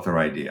develop their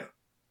idea.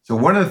 So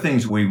one of the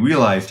things we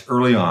realized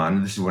early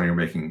on, this is when we were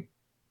making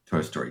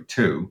Toy Story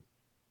 2,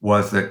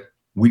 was that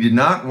we did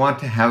not want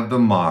to have the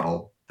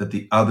model that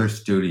the other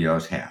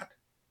studios had.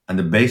 And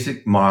the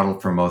basic model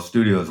for most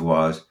studios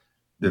was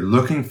they're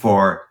looking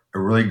for a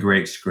really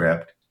great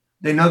script.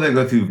 They know they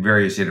go through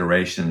various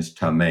iterations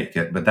to make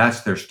it, but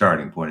that's their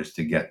starting point, is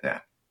to get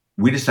that.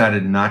 We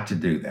decided not to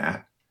do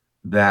that,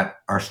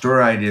 that our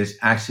story ideas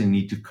actually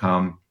need to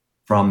come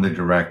from the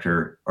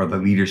director or the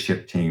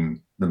leadership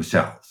team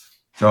themselves.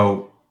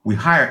 So we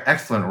hire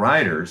excellent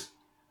writers.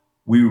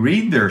 We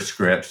read their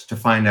scripts to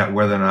find out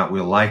whether or not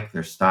we like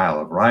their style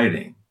of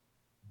writing,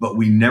 but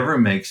we never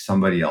make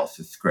somebody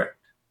else's script.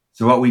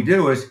 So what we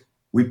do is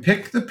we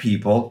pick the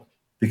people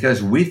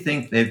because we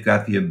think they've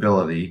got the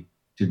ability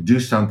to do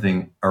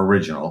something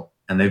original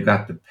and they've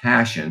got the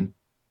passion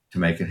to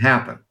make it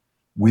happen.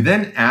 We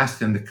then ask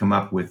them to come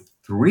up with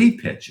 3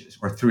 ideas,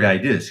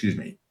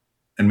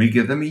 and we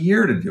give them a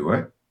year to do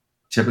it.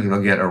 Typically,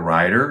 they'll get a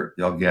writer,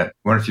 they'll get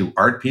 1 or 2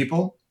 art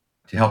people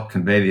to help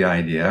convey the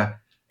idea,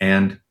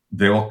 and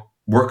they will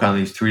work on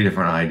these 3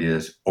 different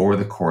ideas over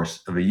the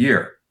course of a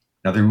year.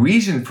 Now, the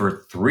reason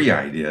for 3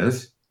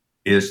 ideas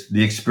is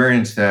the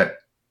experience that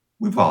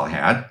we've all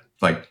had.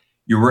 Like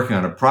you're working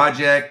on a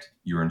project,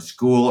 you're in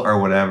school or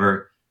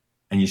whatever,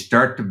 and you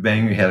start to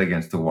bang your head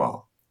against the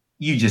wall.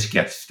 You just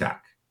get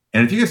stuck.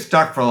 And if you get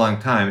stuck for a long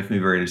time, it can be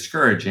very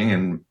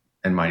discouraging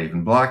and might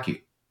even block you.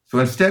 So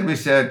instead we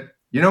said,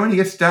 when you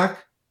get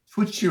stuck,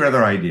 switch to your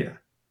other idea.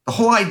 The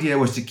whole idea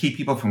was to keep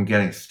people from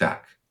getting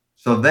stuck.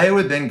 So they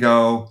would then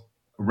go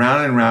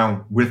round and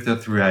round with the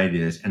 3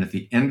 ideas. And at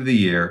the end of the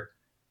year,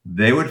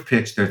 they would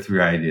pitch their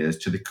 3 ideas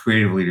to the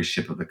creative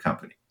leadership of the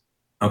company.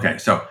 Okay,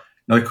 so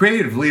now the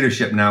creative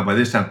leadership now by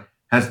this time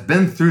has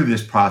been through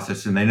this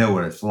process and they know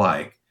what it's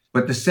like.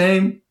 But the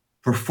same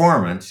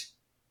performance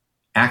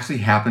actually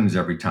happens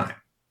every time.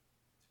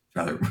 It's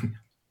rather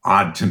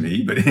odd to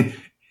me, but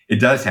it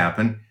does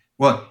happen.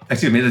 Well,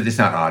 excuse me, it's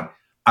not odd.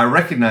 I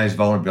recognize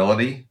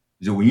vulnerability.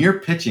 So when you're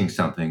pitching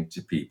something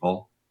to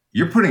people,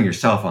 you're putting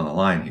yourself on the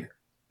line here.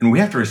 And we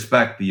have to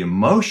respect the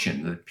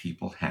emotion that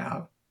people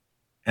have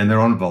and their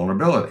own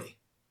vulnerability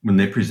when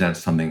they present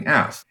something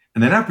else.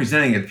 And they're not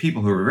presenting it to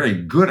people who are very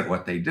good at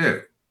what they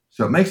do.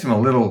 So it makes them a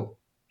little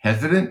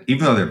hesitant,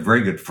 even though they're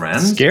very good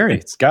friends. Scary.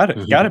 It's got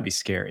to be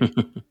scary.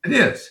 It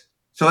is.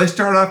 So they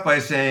start off by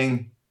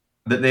saying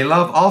that they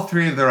love all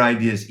 3 of their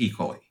ideas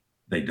equally.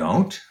 They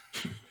don't,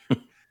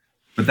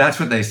 but that's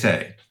what they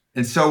say.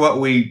 And so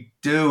what we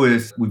do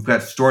is we've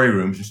got story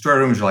rooms. And story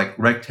rooms are like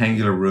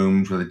rectangular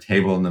rooms with a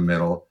table in the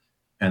middle,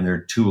 and there are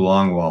 2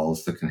 long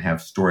walls that can have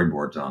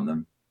storyboards on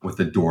them with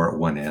the door at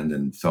one end.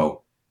 And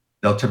so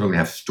they'll typically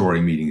have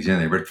story meetings in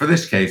there. But for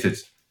this case,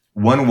 it's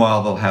one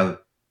wall, they'll have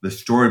the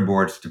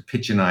storyboards to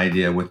pitch an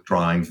idea with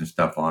drawings and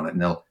stuff on it.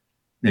 And they'll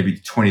maybe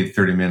 20 to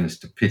 30 minutes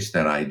to pitch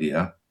that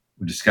idea.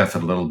 We'll discuss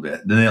it a little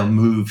bit. Then they'll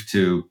move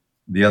to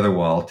the other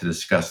wall to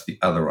discuss the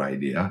other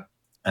idea.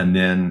 And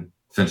then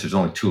since there's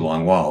only 2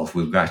 long walls,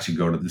 we've actually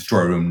go to the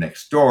story room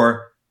next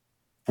door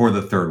for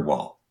the 3rd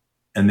wall.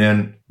 And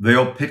then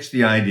they'll pitch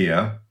the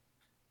idea.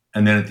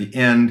 And then at the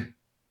end,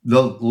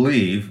 they'll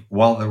leave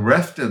while the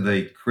rest of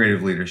the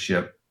creative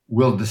leadership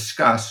will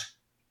discuss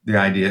the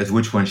ideas,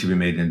 which one should be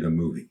made into a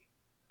movie.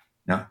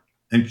 Now,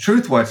 in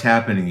truth, what's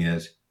happening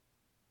is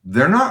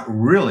they're not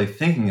really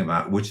thinking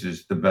about which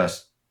is the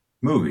best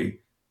movie.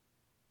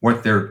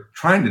 What they're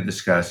trying to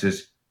discuss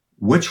is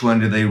which one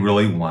do they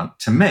really want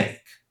to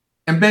make.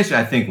 And basically,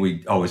 I think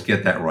we always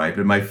get that right.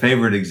 But my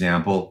favorite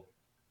example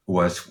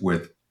was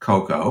with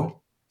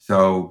Coco.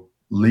 So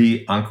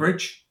Lee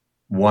Unkrich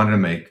wanted to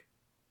make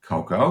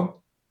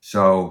Coco.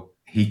 So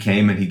he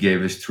came and he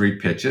gave us 3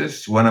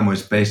 pitches. One of them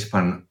was based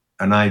upon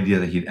an idea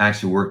that he'd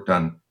actually worked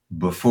on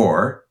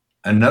before.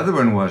 Another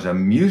one was a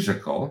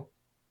musical.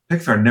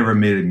 Pixar never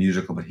made a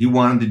musical, but he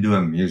wanted to do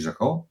a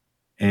musical.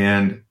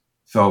 And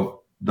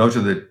so those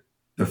are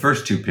the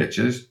first 2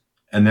 pitches.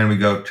 And then we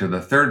go to the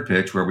 3rd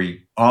pitch where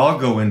we all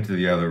go into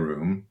the other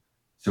room.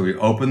 So we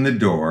open the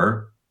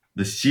door,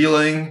 the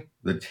ceiling,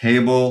 the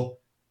table,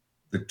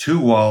 the 2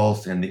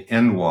 walls, and the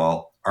end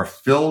wall are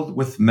filled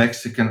with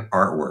Mexican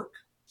artwork.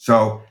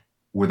 So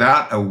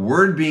without a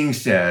word being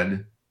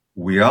said,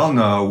 we all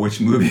know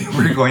which movie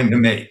we're going to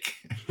make.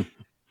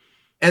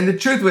 And the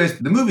truth was,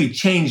 the movie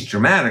changed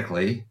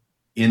dramatically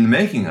in the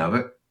making of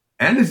it,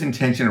 and his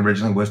intention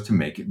originally was to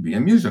make it be a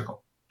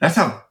musical. That's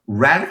how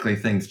radically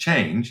things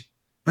changed.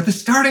 But the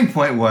starting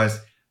point was,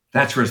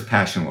 that's where his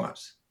passion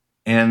was.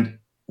 And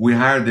we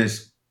hired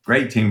this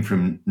great team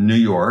from New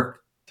York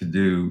to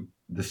do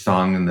the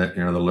song and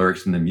the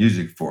lyrics and the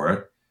music for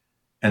it.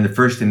 And the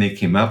first thing they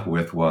came up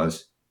with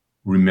was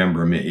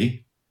Remember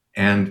Me.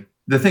 And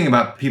the thing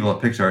about people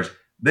at Pixar is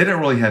they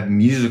don't really have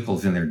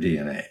musicals in their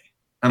DNA.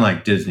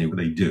 Unlike Disney,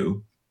 they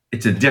do.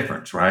 It's a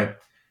difference, right?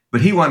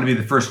 But he wanted to be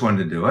the first one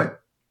to do it.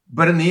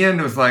 But in the end,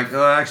 it was like,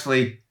 oh,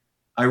 actually,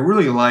 I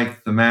really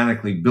like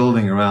thematically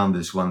building around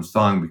this one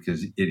song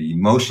because it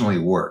emotionally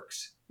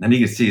works. And you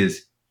can see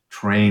his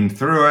train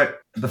through it.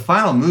 The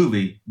final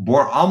movie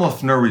bore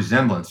almost no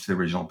resemblance to the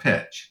original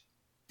pitch.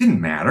 Didn't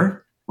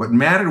matter. What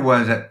mattered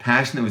was that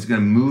passion that was going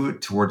to move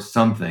it towards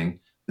something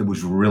that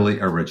was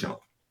really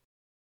original.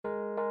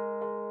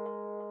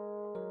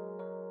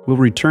 We'll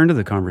return to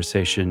the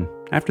conversation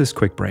after this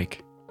quick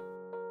break.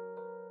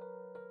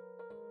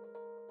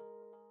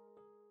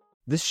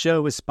 This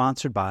show is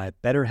sponsored by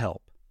BetterHelp.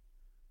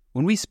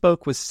 When we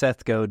spoke with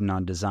Seth Godin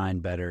on Design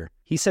Better,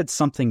 he said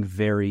something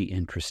very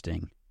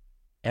interesting.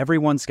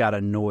 Everyone's got a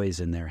noise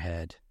in their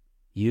head.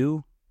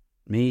 You,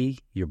 me,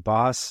 your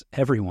boss,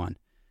 everyone.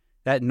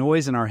 That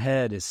noise in our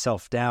head is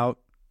self-doubt,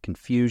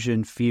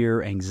 confusion,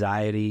 fear,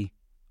 anxiety,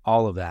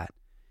 all of that.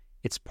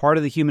 It's part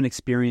of the human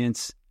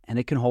experience, and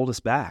it can hold us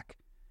back.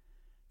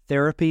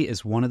 Therapy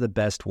is one of the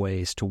best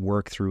ways to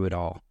work through it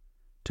all,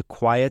 to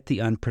quiet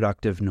the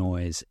unproductive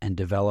noise and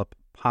develop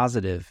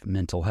positive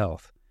mental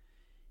health.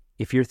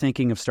 If you're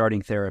thinking of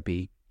starting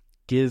therapy,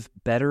 give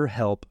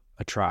BetterHelp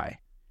a try.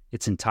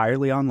 It's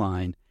entirely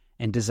online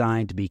and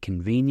designed to be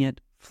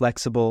convenient,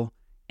 flexible,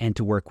 and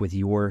to work with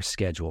your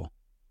schedule.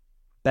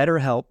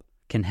 BetterHelp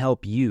can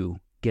help you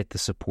get the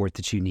support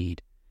that you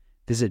need.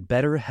 Visit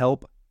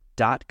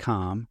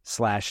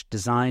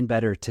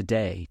BetterHelp.com/designbetter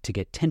today to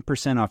get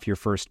 10% off your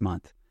first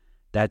month.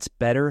 That's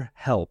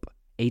BetterHelp,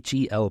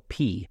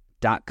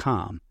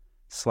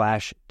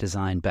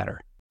 HELP.com/designbetter.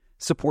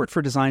 Support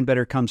for Design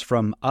Better comes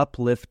from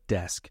Uplift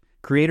Desk,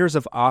 creators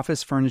of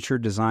office furniture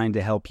designed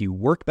to help you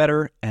work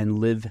better and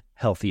live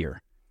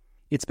healthier.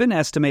 It's been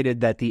estimated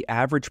that the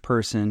average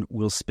person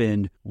will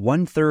spend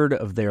 1/3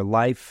 of their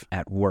life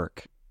at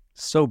work.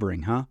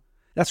 Sobering, huh?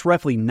 That's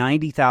roughly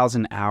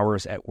 90,000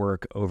 hours at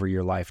work over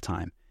your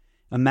lifetime.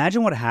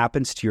 Imagine what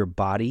happens to your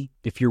body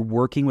if you're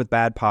working with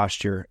bad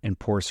posture and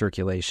poor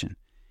circulation.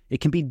 It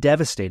can be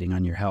devastating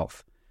on your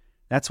health.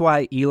 That's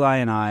why Eli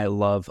and I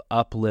love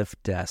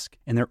Uplift Desk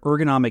and their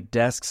ergonomic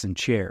desks and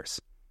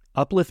chairs.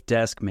 Uplift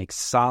Desk makes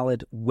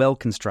solid,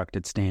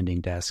 well-constructed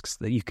standing desks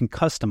that you can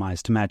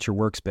customize to match your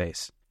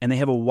workspace. And they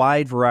have a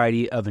wide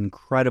variety of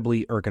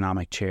incredibly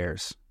ergonomic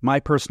chairs. My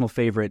personal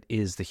favorite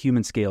is the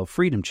Human Scale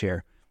Freedom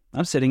Chair.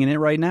 I'm sitting in it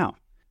right now.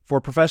 For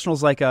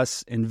professionals like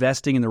us,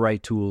 investing in the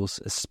right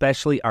tools,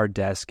 especially our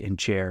desk and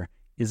chair,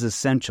 is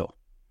essential.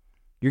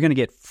 You're going to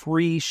get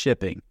free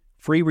shipping,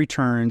 free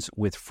returns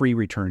with free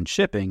return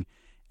shipping,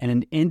 and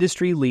an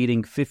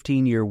industry-leading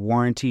 15-year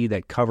warranty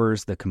that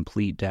covers the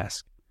complete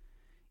desk.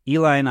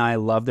 Eli and I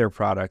love their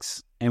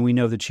products, and we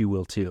know that you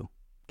will too.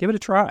 Give it a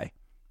try.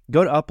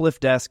 Go to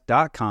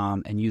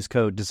upliftdesk.com and use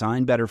code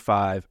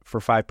DesignBetter5 for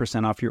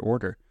 5% off your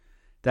order.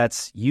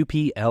 That's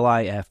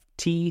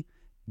UPLIFT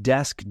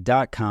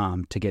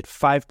desk.com to get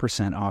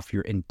 5% off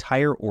your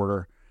entire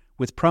order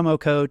with promo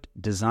code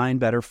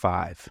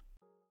DesignBetter5.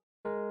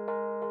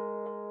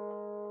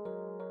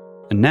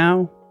 And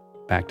now,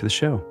 back to the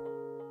show.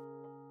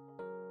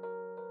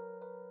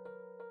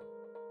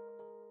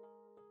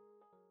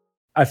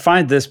 I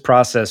find this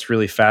process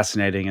really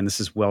fascinating, and this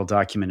is well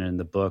documented in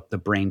the book, The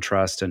Brain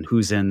Trust, and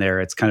who's in there.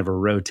 It's kind of a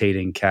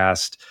rotating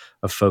cast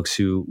of folks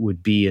who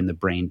would be in the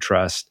Brain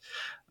Trust.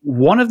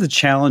 One of the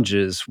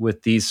challenges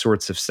with these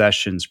sorts of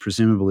sessions,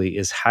 presumably,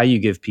 is how you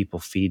give people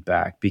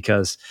feedback,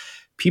 because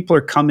people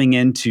are coming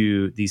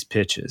into these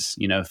pitches.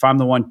 You know, if I'm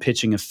the one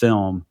pitching a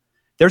film,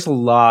 there's a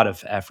lot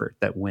of effort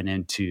that went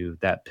into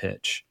that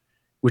pitch,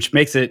 which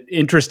makes it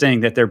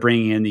interesting that they're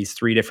bringing in these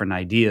 3 different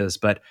ideas,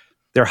 but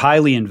they're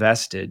highly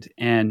invested.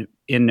 And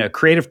in a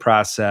creative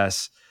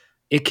process,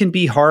 it can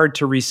be hard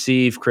to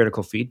receive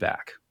critical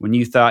feedback. When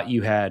you thought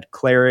you had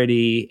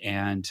clarity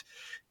and,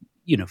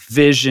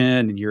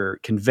 vision, and you're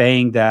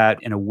conveying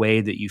that in a way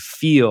that you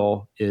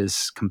feel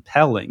is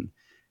compelling,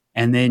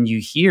 and then you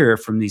hear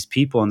from these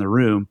people in the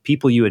room,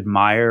 people you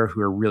admire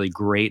who are really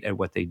great at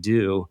what they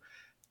do,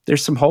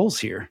 there's some holes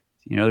here.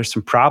 There's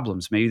some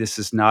problems. Maybe this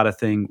is not a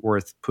thing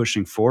worth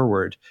pushing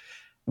forward.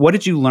 What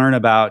did you learn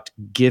about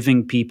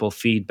giving people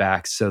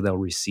feedback so they'll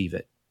receive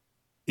it?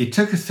 It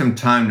took us some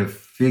time to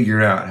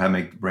figure out how to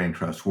make the Brain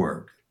Trust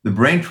work. The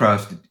Brain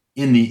Trust,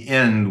 in the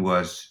end,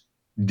 was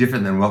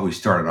different than what we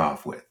started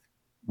off with.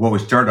 What we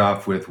started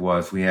off with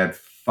was we had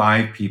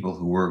 5 people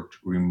who worked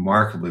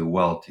remarkably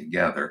well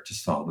together to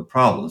solve the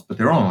problems, but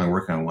they're only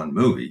working on one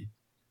movie.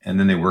 And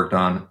then they worked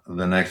on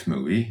the next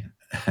movie.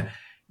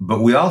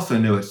 But we also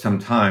knew at some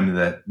time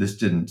that this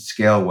didn't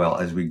scale well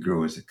as we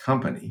grew as a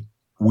company.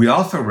 We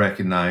also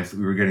recognized that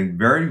we were getting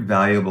very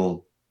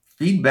valuable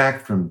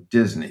feedback from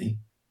Disney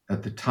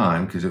at the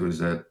time, because it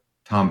was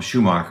Tom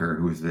Schumacher,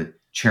 who was the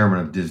chairman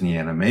of Disney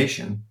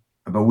Animation.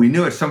 But we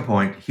knew at some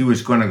point he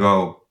was going to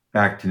go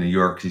back to New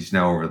York, because he's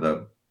now over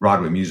the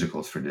Broadway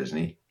musicals for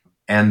Disney,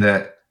 and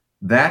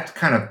that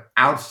kind of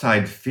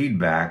outside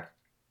feedback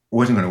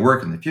wasn't going to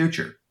work in the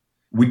future.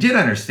 We did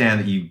understand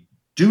that you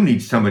do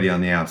need somebody on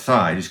the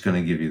outside who's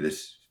going to give you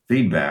this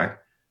feedback,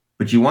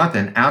 but you want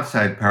an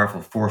outside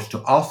powerful force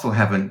to also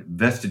have a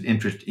vested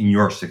interest in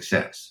your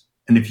success.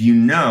 And if you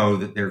know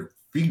that their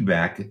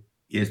feedback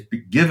is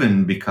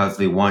given because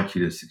they want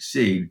you to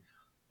succeed,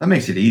 that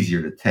makes it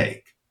easier to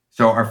take.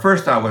 So our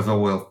first thought was,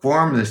 we'll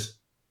form this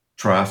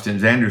trust,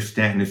 and Andrew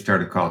Stanton, who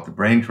started to call it the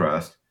Brain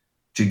Trust,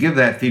 to give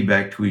that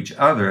feedback to each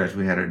other as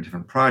we had our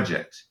different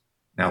projects.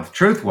 Now, the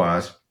truth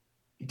was,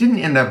 it didn't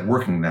end up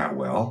working that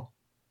well,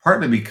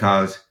 partly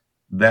because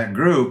that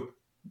group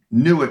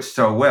knew it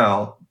so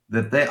well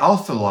that they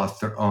also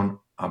lost their own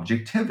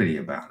objectivity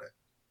about it.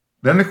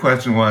 Then the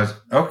question was,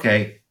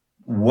 okay,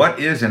 what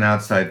is an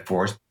outside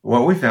force?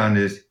 What we found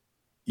is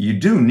you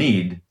do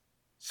need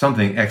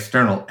something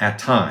external at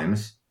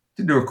times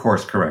to do a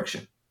course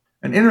correction.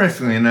 And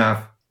interestingly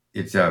enough,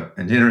 it's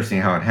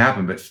interesting how it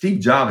happened, but Steve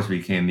Jobs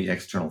became the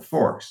external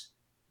force,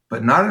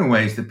 but not in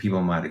ways that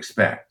people might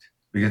expect.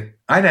 Because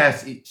I'd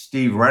asked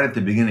Steve right at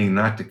the beginning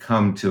not to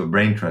come to a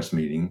Brain Trust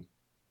meeting,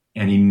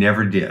 and he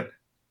never did.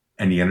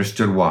 And he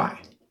understood why.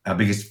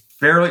 Because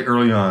fairly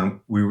early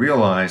on, we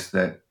realized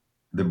that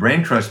the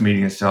Brain Trust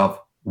meeting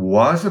itself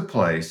was a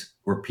place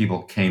where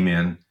people came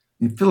in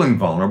feeling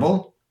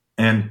vulnerable,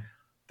 and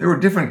there were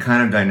different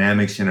kind of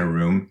dynamics in a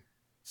room.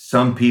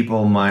 Some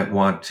people might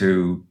want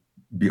to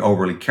be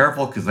overly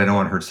careful because they don't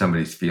want to hurt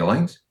somebody's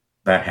feelings.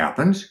 That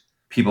happens.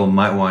 People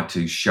might want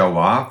to show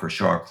off or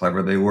show how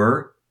clever they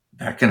were.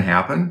 That can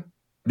happen.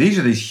 These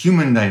are these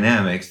human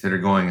dynamics that are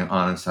going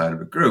on inside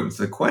of a group.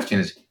 So the question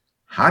is,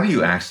 how do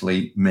you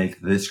actually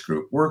make this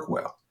group work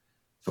well?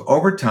 So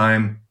over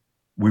time,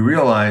 we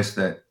realized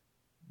that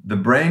the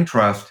Brain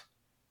Trust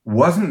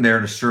wasn't there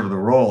to serve the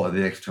role of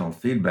the external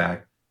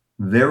feedback.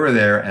 They were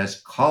there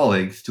as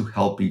colleagues to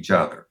help each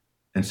other.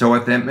 And so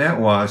what that meant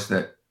was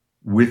that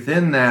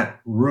within that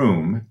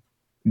room,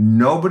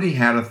 nobody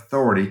had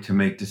authority to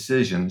make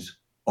decisions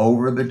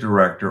over the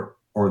director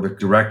or the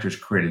director's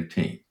creative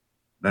team.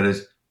 That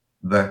is,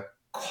 the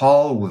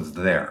call was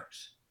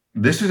theirs.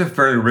 This was a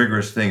fairly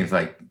rigorous thing. It's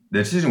like,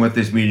 this isn't what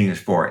this meeting is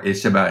for.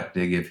 It's about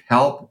to give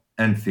help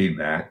and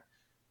feedback.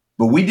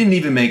 But we didn't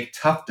even make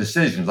tough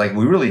decisions. Like,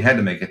 we really had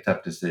to make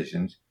tough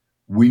decisions.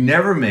 We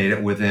never made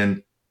it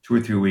within 2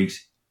 or 3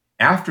 weeks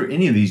after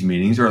any of these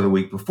meetings or the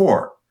week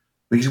before,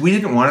 because we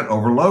didn't want it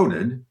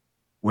overloaded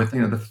with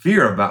the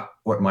fear about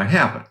what might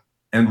happen.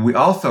 And we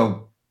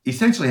also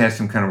essentially had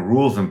some kind of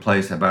rules in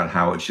place about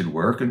how it should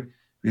work, and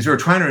because we were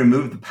trying to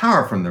remove the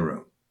power from the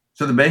room.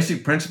 So the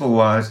basic principle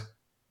was,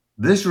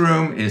 this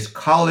room is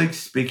colleagues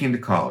speaking to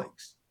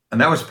colleagues. And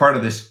that was part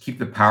of this, keep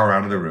the power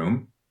out of the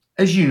room.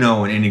 As you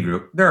know, in any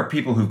group, there are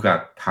people who've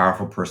got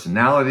powerful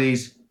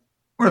personalities,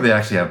 or they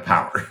actually have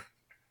power.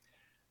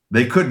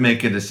 They could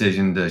make a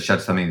decision to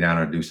shut something down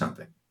or do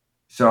something.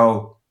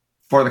 So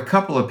for the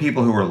couple of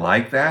people who were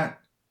like that,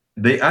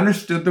 they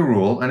understood the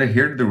rule and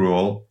adhered to the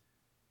rule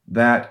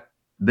that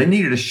they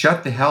needed to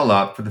shut the hell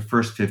up for the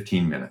first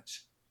 15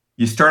 minutes.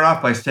 You start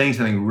off by saying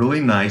something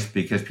really nice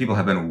because people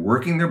have been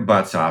working their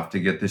butts off to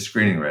get this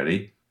screening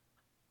ready.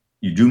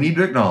 You do need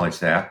to acknowledge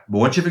that, but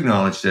once you've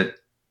acknowledged it,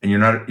 and you're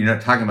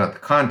not talking about the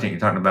content, you're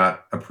talking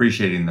about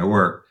appreciating the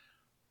work,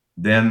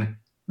 then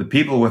the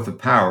people with the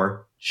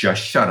power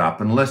just shut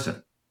up and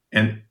listen.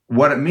 And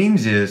what it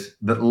means is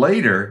that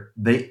later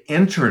they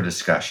enter a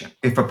discussion.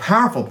 If a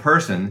powerful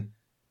person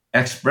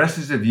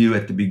expresses a view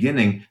at the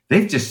beginning,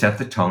 they've just set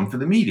the tone for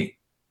the meeting.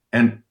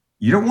 And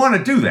you don't want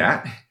to do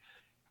that.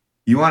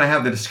 You want to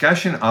have the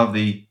discussion of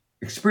the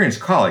experienced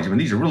colleagues. I mean,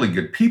 these are really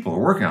good people who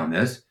are working on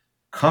this.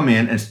 Come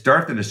in and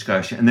start the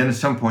discussion. And then at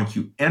some point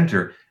you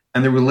enter,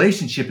 and the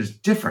relationship is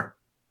different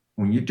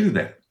when you do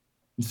that.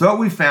 So what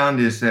we found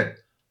is that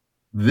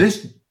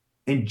this,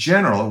 in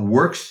general,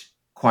 works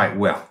quite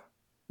well.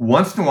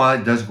 Once in a while,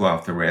 it does go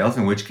off the rails,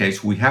 in which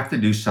case we have to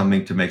do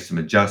something to make some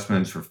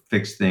adjustments or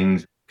fix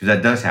things, because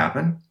that does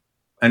happen.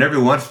 And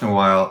every once in a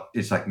while,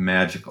 it's like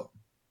magical,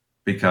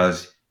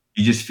 because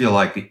you just feel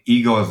like the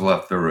ego has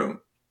left the room.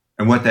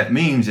 And what that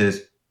means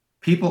is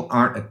people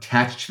aren't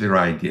attached to their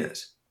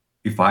ideas.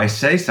 If I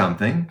say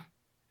something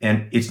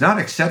and it's not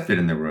accepted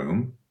in the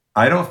room,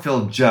 I don't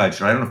feel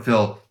judged, or I don't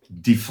feel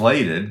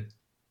deflated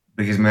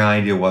because my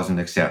idea wasn't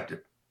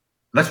accepted.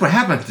 That's what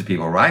happens to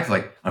people, right? It's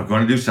like, I'm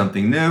going to do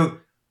something new.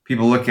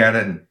 People look at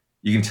it and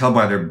you can tell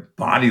by their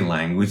body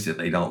language that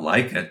they don't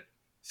like it.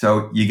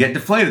 So you get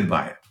deflated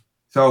by it.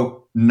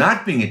 So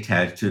not being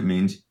attached to it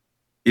means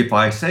if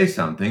I say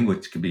something,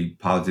 which could be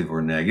positive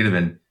or negative,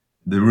 and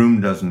the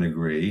room doesn't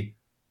agree,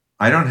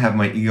 I don't have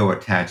my ego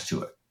attached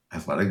to it.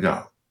 I let it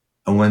go.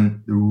 And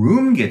when the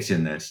room gets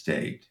in that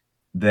state,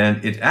 then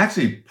it's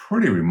actually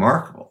pretty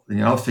remarkable.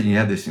 And all of a sudden you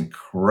have this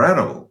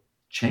incredible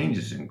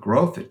changes and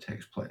growth that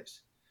takes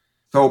place.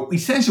 So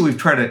essentially we've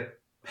tried to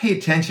pay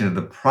attention to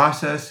the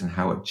process and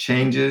how it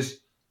changes,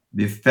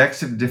 the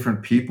effects of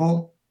different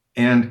people.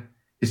 And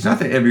it's not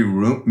that every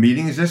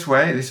meeting is this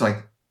way. It's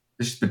like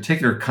this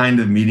particular kind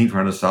of meeting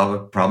trying to solve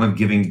a problem,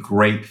 giving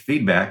great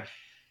feedback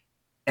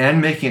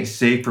and making it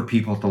safe for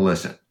people to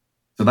listen.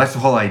 So that's the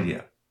whole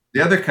idea.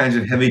 The other kinds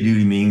of heavy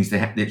duty meetings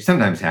that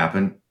sometimes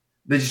happen,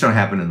 they just don't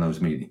happen in those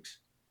meetings.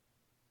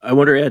 I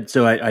wonder, Ed,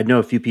 so I know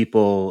a few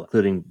people,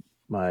 including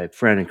my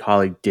friend and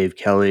colleague, Dave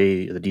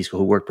Kelly, at the D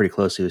School, who worked pretty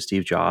closely with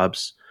Steve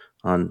Jobs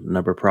on a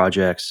number of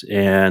projects.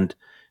 And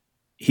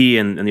he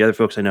and the other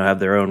folks I know have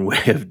their own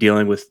way of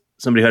dealing with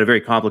somebody who had a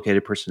very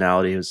complicated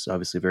personality, who's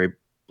obviously very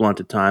blunt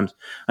at times.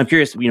 I'm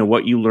curious,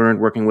 what you learned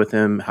working with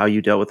him, how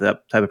you dealt with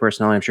that type of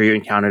personality. I'm sure you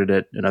encountered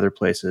it in other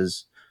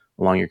places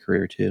along your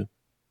career too.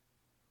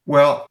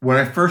 Well, when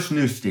I first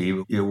knew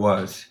Steve, it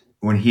was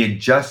when he had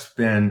just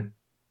been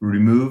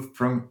removed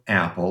from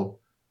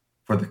Apple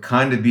for the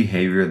kind of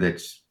behavior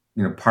that's,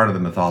 part of the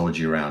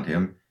mythology around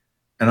him.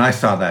 And I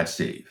saw that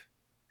Steve.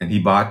 And he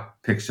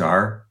bought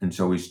Pixar. And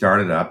so we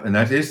started up. And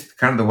that is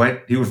kind of the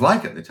way he was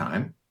like at the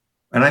time.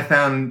 And I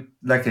found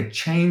like a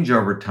change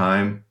over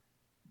time.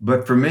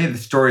 But for me, the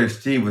story of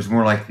Steve was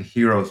more like the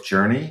hero's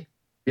journey.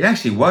 He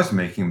actually was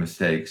making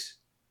mistakes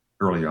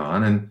early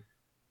on. And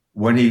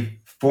when he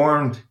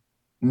formed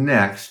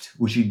Next,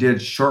 which he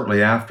did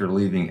shortly after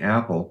leaving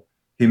Apple,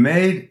 he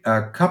made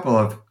a couple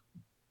of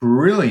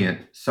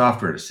brilliant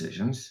software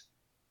decisions,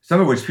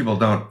 some of which people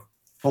don't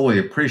fully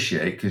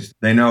appreciate because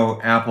they know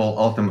Apple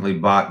ultimately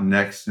bought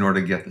Next in order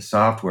to get the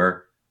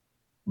software.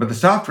 But the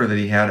software that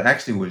he had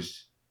actually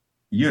was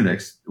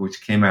Unix,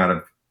 which came out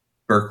of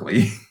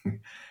Berkeley.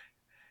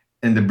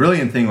 And the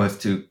brilliant thing was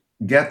to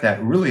get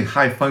that really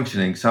high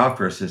functioning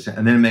software system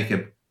and then make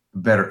a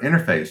better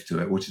interface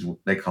to it, which is what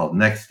they called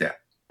Next Step.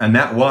 And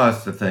that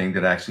was the thing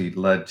that actually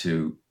led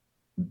to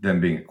them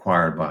being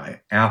acquired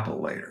by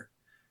Apple later.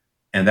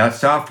 And that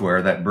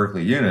software, that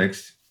Berkeley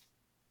Unix,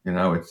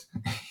 it's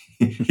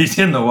he's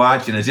in the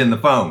watch and it's in the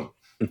phone.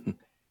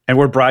 And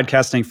we're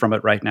broadcasting from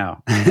it right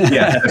now.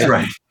 Yeah, that's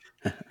right.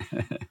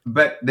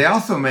 But they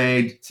also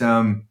made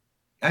some,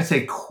 I'd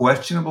say,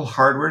 questionable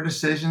hardware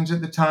decisions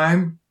at the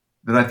time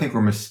that I think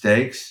were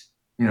mistakes.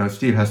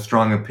 Steve has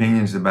strong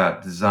opinions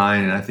about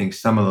design, and I think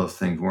some of those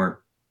things weren't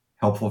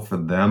helpful for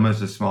them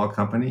as a small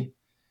company.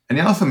 And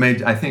he also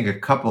made, I think, a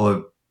couple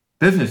of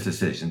business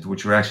decisions,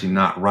 which were actually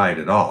not right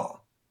at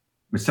all.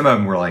 But some of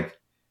them were like,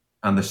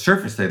 on the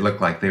surface, they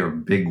looked like they were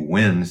big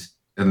wins.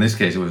 In this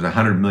case, it was a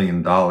 $100 million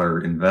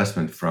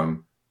investment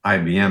from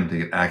IBM to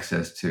get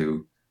access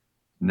to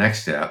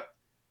Next Step,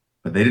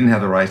 but they didn't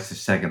have the rights to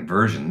second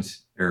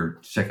versions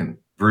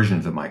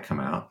that might come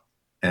out.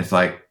 And it's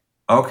like,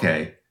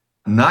 okay,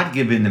 not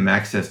giving them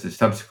access to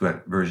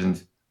subsequent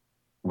versions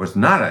was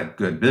not a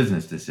good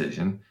business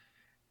decision.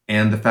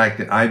 And the fact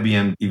that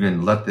IBM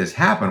even let this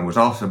happen was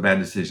also a bad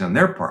decision on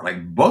their part.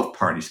 Like both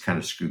parties kind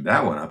of screwed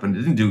that one up and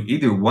didn't do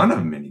either one of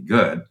them any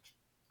good.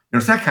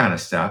 It's that kind of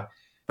stuff.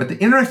 But the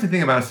interesting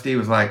thing about Steve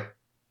was like,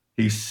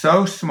 he's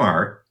so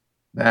smart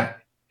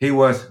that he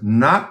was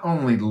not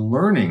only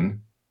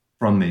learning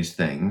from these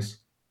things,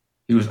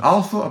 he was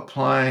also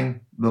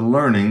applying the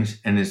learnings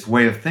and his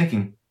way of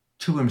thinking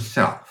to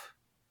himself.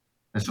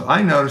 And so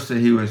I noticed that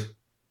he was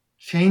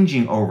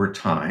changing over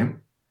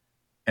time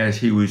as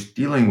he was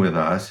dealing with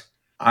us.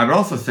 I would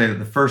also say that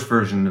the first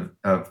version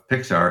of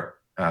Pixar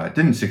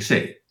didn't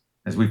succeed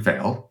as we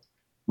failed.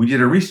 We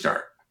did a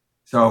restart.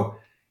 So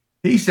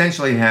he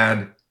essentially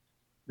had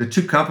the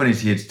two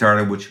companies he had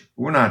started, which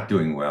were not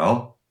doing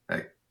well.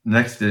 Like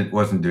Next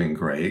wasn't doing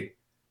great.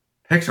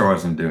 Pixar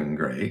wasn't doing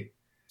great.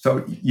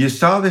 So you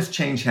saw this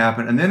change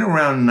happen. And then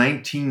around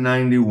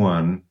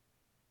 1991,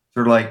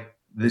 sort of like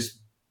this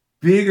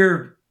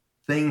bigger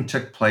thing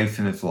took place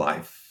in his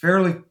life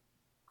fairly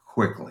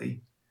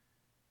quickly,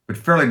 but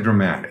fairly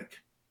dramatic.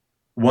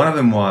 One of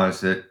them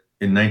was that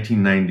in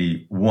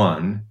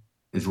 1991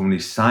 is when he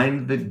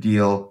signed the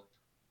deal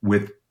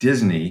with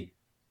Disney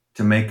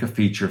to make a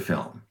feature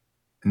film.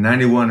 And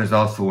 91 is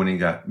also when he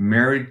got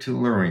married to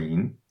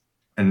Lorraine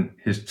and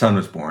his son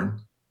was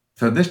born.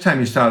 So this time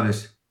you saw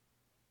this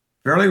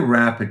fairly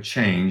rapid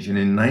change. And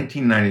in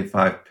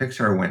 1995,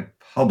 Pixar went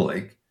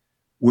public,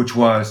 which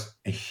was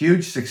a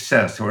huge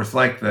success. So it's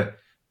like the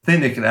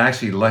thing that could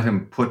actually let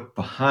him put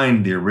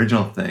behind the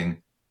original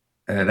thing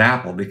at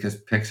Apple,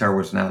 because Pixar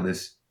was now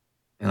this,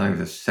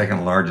 the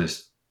second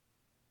largest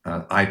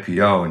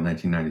IPO in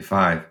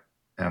 1995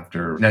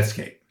 after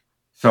Netscape.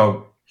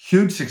 So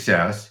huge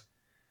success.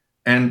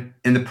 And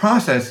in the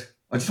process,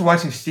 just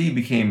watching Steve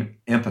became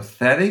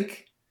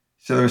empathetic.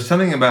 So there was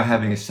something about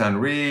having his son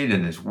Reed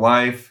and his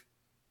wife,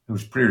 who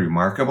was pretty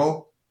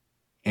remarkable,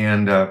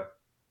 and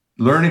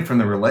learning from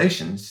the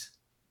relations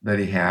that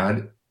he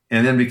had,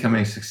 and then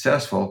becoming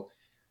successful,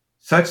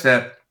 such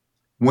that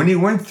when he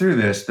went through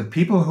this, the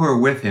people who were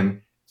with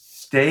him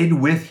stayed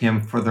with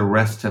him for the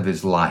rest of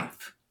his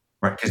life,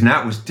 right? Because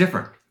now it was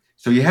different.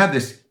 So you have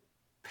this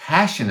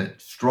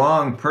passionate,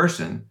 strong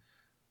person,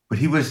 but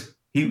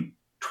he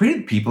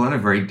treated people in a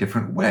very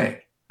different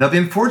way. Now, the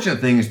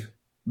unfortunate thing is,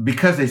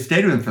 because they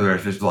stayed with him for the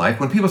rest of his life,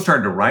 when people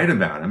started to write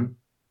about him,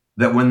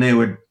 that when they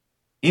would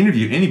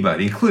interview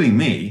anybody, including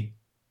me,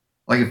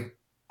 like if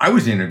I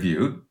was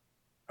interviewed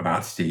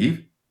about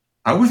Steve,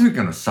 I wasn't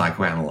going to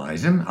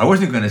psychoanalyze him. I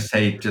wasn't going to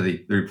say to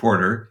the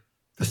reporter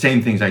the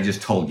same things I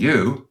just told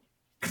you,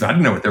 because I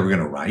didn't know what they were going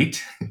to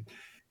write.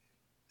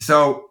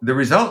 So the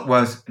result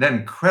was that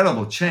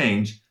incredible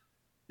change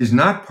is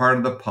not part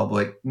of the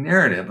public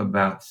narrative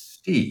about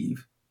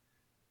Steve.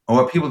 And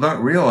what people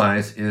don't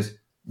realize is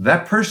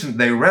that person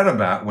they read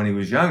about when he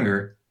was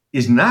younger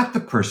is not the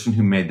person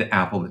who made the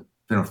apple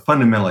that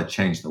fundamentally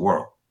changed the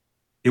world.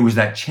 It was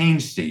that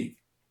change Steve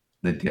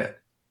that did.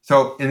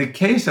 So in the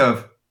case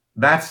of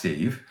that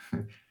Steve,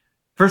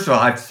 first of all,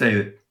 I have to say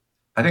that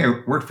I think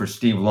I worked for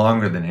Steve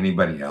longer than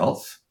anybody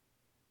else.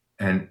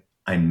 And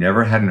I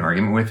never had an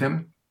argument with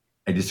him.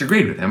 I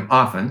disagreed with him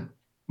often,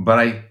 but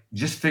I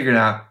just figured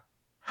out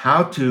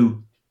how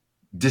to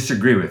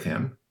disagree with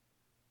him.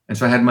 And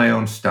so I had my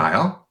own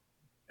style.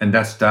 And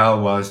that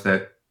style was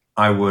that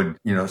I would,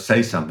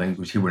 say something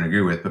which he wouldn't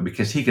agree with, but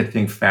because he could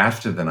think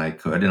faster than I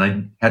could, and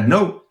I had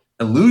no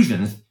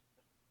illusions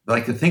that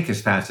I could think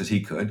as fast as he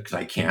could, because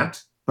I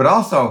can't. But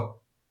also,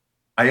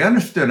 I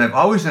understood, and I've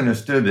always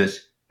understood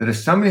this, that if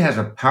somebody has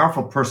a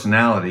powerful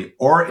personality,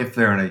 or if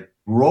they're in a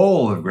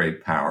role of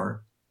great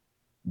power,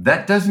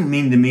 that doesn't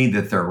mean to me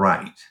that they're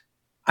right.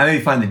 I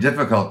may find it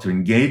difficult to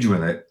engage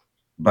with it,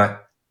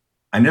 but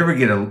I never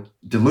get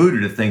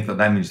deluded to think that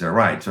that means they're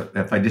right. So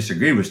if I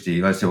disagree with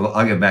Steve, I say, well,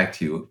 I'll get back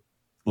to you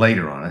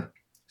later on it.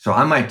 So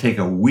I might take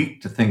a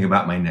week to think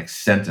about my next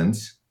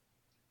sentence.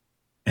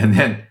 And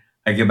then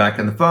I get back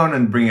on the phone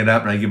and bring it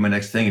up and I give my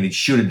next thing and he'd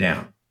shoot it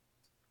down.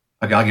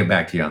 Okay, I'll get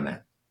back to you on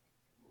that.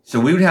 So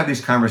we would have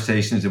these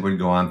conversations that would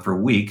go on for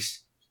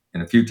weeks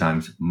and a few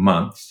times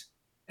months.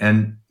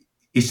 And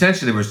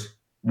essentially there was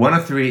one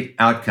of three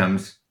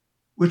outcomes,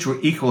 which were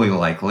equally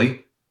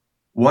likely.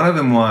 One of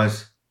them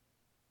was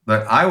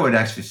that I would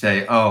actually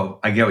say, oh,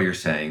 I get what you're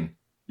saying.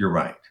 You're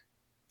right.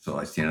 So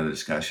that's the end of the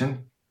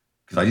discussion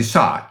because I just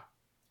saw it.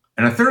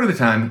 And a third of the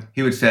time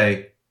he would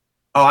say,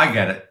 oh, I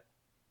get it.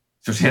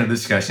 So it's the end of the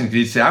discussion because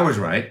he'd say I was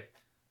right.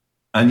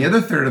 And the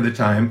other third of the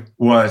time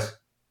was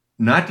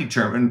not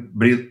determined,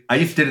 but I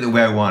just did it the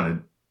way I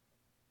wanted.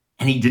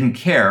 And he didn't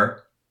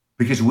care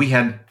because we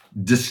had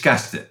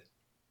discussed it.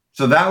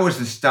 So that was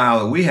the style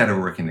that we had of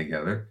working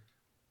together.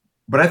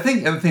 But I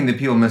think the other thing that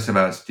people miss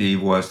about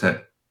Steve was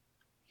that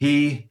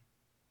he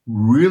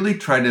really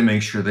tried to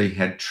make sure that he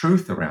had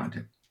truth around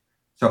him.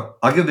 So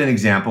I'll give an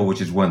example, which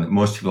is one that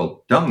most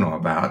people don't know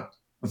about,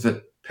 was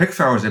that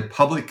Pixar was a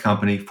public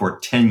company for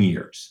 10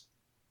 years,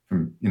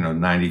 from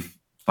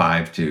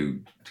 95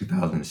 to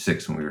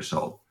 2006 when we were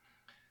sold.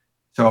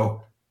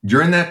 So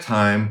during that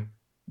time,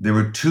 there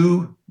were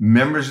two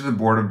members of the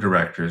board of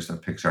directors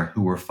of Pixar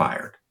who were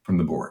fired from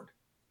the board.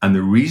 And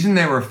the reason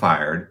they were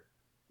fired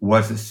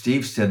was that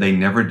Steve said they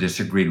never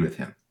disagreed with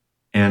him.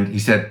 And he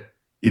said,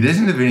 it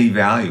isn't of any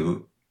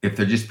value if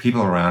they're just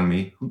people around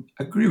me who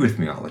agree with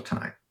me all the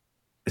time.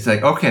 It's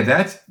like, okay,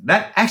 that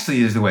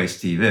actually is the way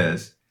Steve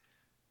is.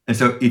 And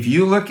so if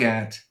you look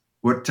at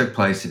what took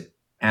place at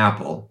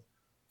Apple,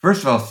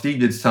 first of all, Steve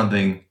did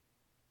something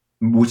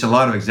which a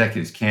lot of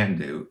executives can't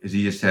do, is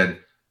he just said,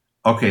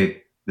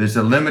 okay, there's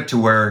a limit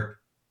to where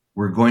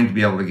we're going to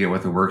be able to get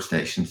with the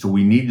workstation. So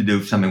we need to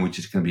do something which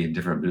is going to be a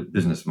different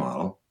business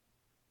model.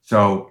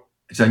 So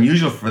it's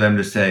unusual for them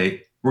to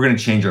say, we're going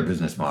to change our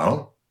business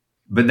model.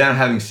 But now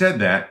having said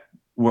that,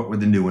 what would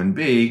the new one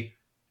be?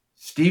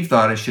 Steve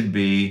thought it should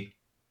be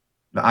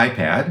the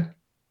iPad,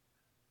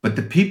 but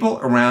the people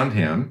around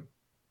him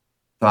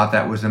thought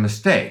that was a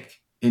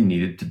mistake. It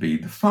needed to be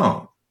the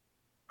phone.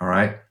 All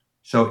right.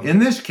 So in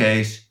this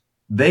case,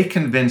 they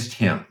convinced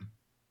him.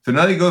 So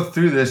now they go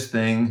through this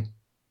thing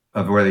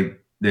of where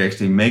they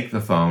actually make the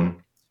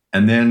phone,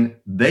 and then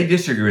they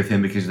disagree with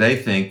him because they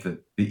think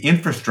that the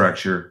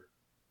infrastructure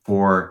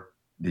for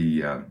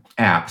the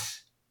apps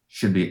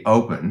should be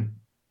open,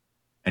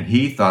 and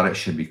he thought it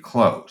should be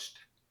closed.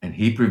 And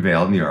he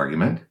prevailed in the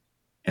argument,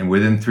 and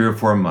within 3 or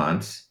 4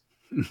 months,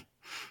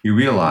 he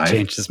realized...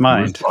 changed his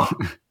mind. So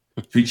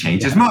he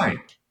changed his mind.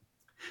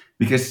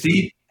 Because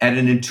Steve, at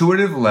an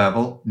intuitive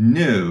level,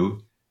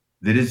 knew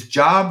that his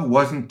job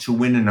wasn't to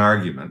win an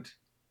argument.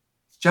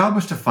 His job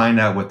was to find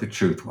out what the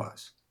truth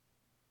was.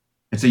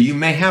 And so you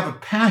may have a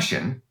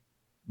passion,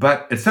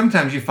 but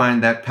sometimes you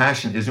find that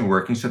passion isn't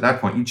working, so at that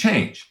point you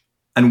change.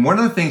 And one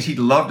of the things he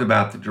loved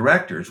about the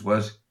directors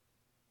was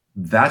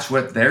that's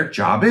what their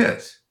job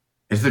is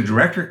the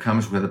director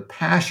comes with a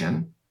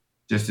passion,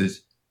 just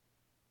as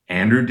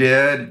Andrew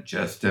did,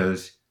 just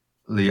as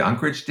Lee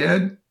Unkrich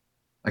did,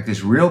 like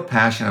this real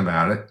passion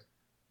about it.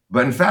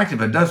 But in fact,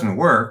 if it doesn't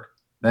work,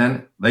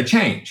 then they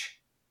change.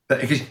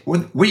 Because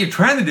what you're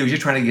trying to do is you're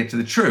trying to get to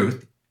the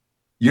truth.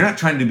 You're not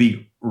trying to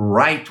be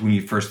right when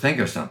you first think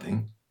of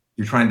something.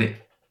 You're trying to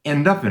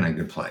end up in a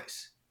good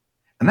place.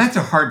 And that's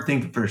a hard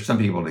thing for some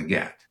people to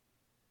get.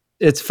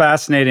 It's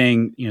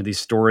fascinating, these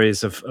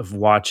stories of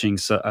watching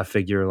a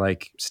figure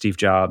like Steve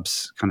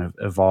Jobs kind of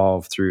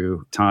evolve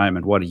through time,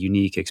 and what a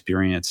unique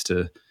experience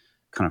to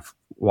kind of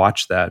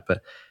watch that.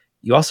 But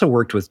you also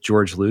worked with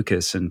George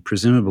Lucas, and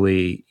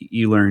presumably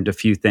you learned a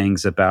few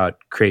things about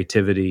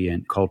creativity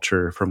and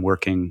culture from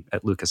working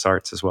at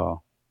LucasArts as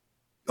well.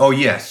 Oh,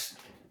 yes.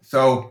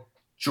 So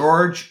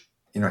George,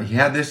 he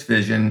had this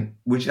vision,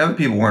 which other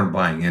people weren't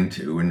buying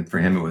into. And for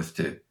him, it was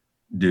to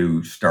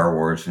do Star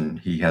Wars. And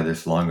he had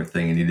this longer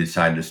thing, and he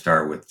decided to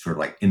start with sort of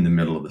like in the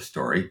middle of the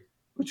story,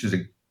 which is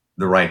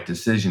the right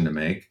decision to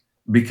make.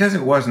 Because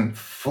it wasn't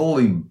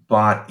fully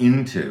bought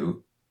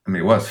into,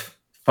 it was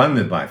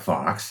funded by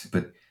Fox,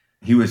 but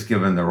he was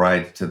given the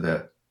rights to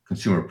the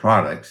consumer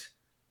products,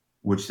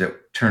 which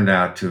that turned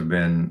out to have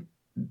been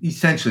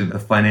essentially the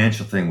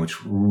financial thing,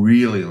 which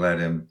really let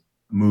him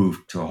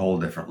move to a whole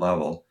different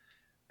level.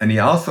 And he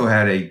also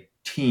had a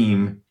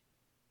team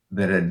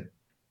that had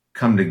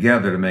come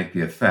together to make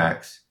the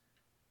effects.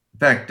 In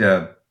fact,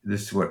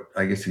 this is what,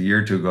 I guess a year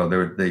or two ago,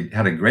 they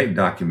had a great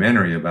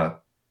documentary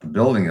about the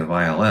building of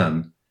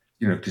ILM,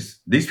 because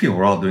these people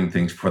were all doing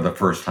things for the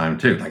first time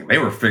too. Like they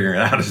were figuring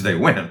it out as they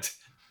went.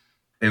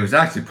 It was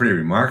actually a pretty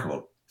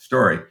remarkable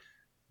story.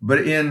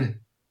 But in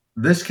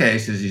this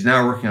case, as he's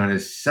now working on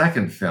his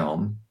second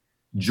film,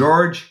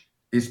 George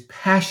is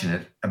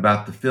passionate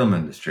about the film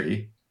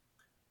industry,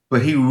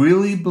 but he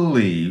really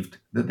believed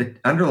that the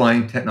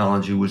underlying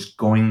technology was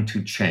going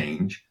to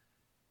change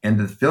and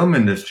the film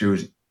industry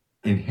was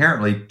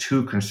inherently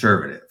too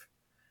conservative.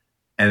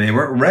 And they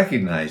weren't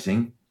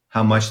recognizing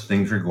how much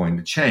things were going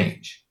to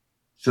change.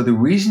 So the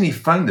reason he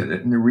funded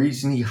it and the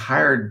reason he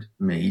hired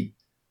me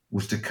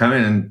was to come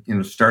in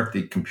and start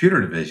the computer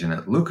division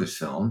at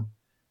Lucasfilm,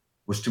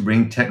 was to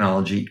bring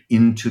technology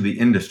into the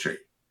industry.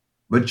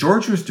 But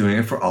George was doing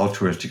it for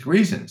altruistic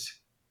reasons.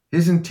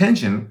 His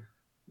intention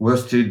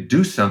was to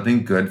do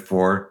something good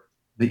for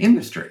the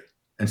industry.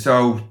 And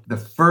so the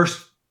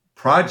first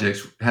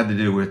projects had to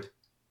do with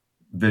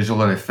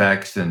visual and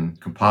effects and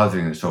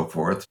compositing and so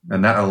forth.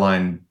 And that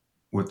aligned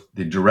with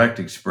the direct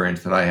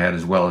experience that I had,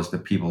 as well as the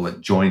people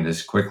that joined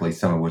us quickly,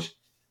 some of which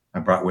I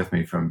brought with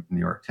me from New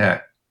York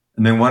Tech.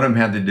 And then one of them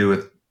had to do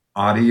with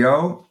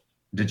audio,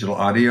 digital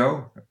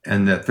audio,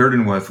 and the third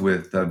one was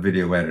with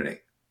video editing.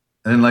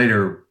 And then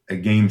later, a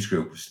games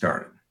group was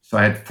started. So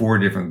I had 4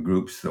 different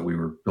groups that we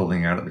were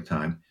building out at the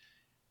time.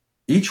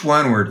 Each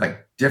one were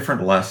like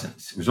different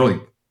lessons. It was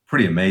really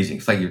pretty amazing.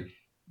 It's like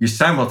you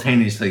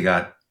simultaneously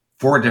got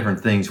 4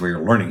 different things where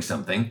you're learning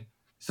something.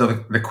 So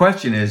the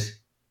question is,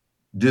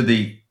 do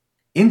the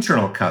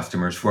internal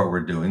customers for what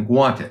we're doing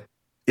want it?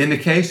 In the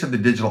case of the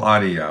digital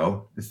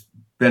audio,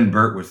 Ben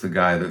Burt was the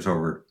guy that was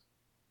over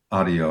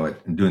audio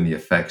and doing the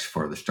effects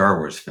for the Star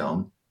Wars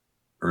film,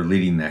 or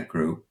leading that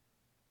group.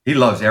 He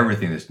loves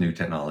everything that's new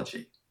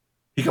technology.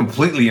 He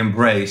completely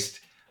embraced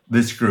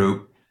this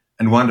group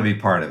and wanted to be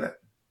part of it.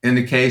 In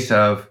the case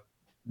of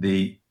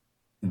the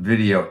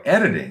video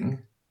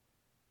editing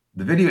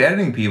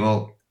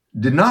people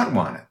did not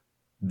want it.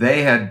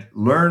 They had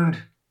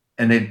learned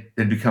and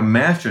they'd become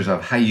masters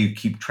of how you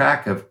keep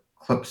track of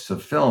clips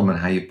of film and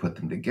how you put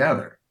them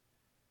together.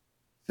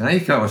 So now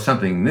you come up with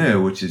something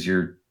new, which is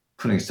you're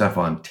putting stuff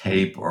on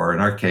tape, or in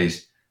our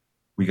case,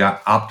 we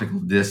got optical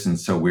discs, and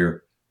so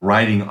we're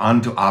writing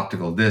onto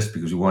optical discs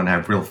because we want to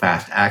have real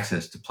fast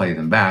access to play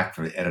them back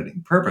for the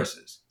editing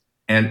purposes.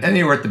 And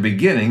they were at the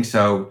beginning,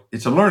 so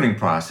it's a learning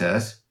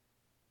process.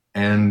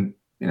 And,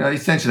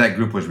 essentially that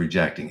group was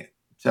rejecting it.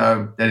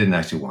 So they didn't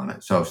actually want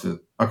it. So,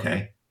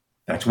 okay,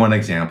 that's one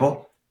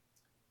example.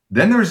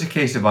 Then there was the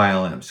case of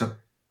ILM. So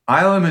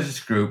ILM is this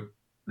group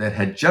that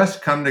had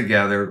just come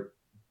together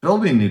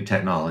building new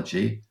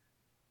technology,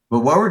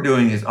 but what we're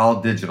doing is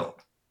all digital.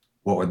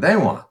 What would they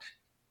want?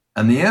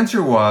 And the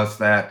answer was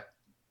that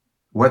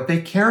what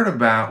they cared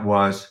about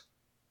was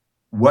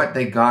what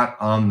they got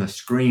on the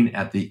screen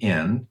at the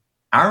end.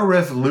 Our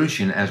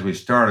resolution as we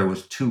started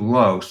was too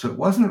low, so it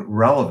wasn't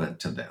relevant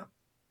to them.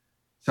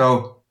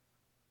 So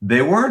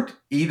they weren't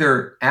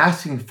either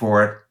asking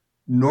for it,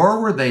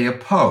 nor were they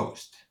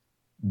opposed.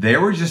 They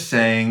were just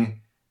saying,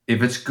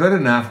 if it's good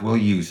enough, we'll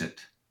use it.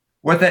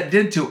 What that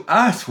did to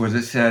us was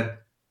it said,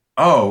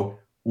 oh,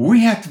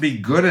 we have to be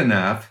good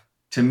enough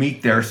to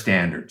meet their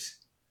standards.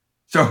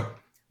 So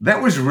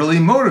that was really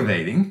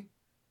motivating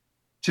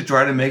to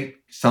try to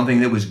make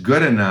something that was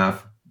good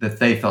enough that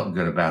they felt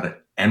good about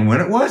it. And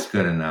when it was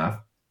good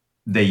enough,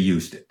 they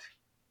used it.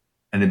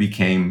 And it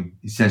became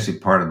essentially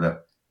part of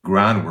the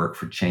groundwork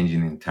for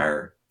changing the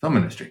entire film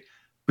industry.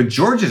 But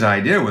George's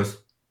idea was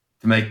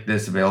to make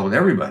this available to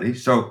everybody.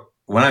 So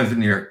when I was at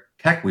New York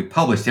Tech, we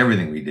published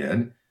everything we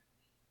did.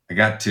 I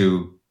got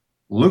to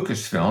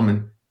Lucasfilm,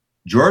 and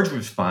George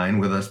was fine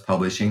with us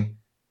publishing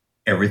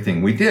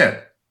everything we did.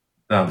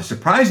 Now, the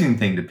surprising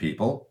thing to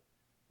people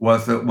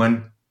was that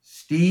when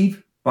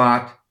Steve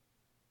bought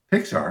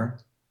Pixar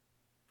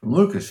from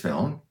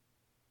Lucasfilm,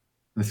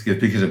 this is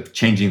because of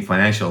changing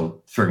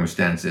financial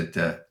circumstance at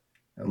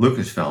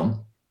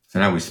Lucasfilm. So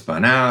now we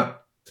spun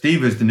out.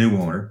 Steve is the new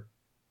owner.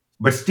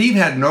 But Steve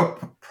had no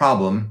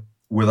problem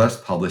with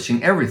us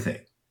publishing everything.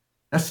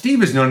 Now,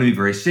 Steve is known to be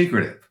very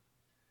secretive,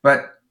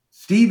 but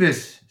Steve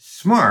is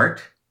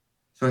smart,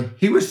 so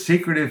he was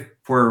secretive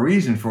for a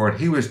reason for what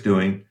he was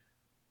doing,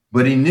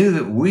 but he knew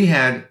that we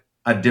had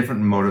a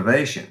different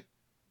motivation.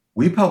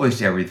 We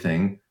published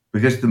everything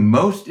because the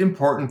most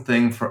important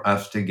thing for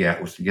us to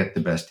get was to get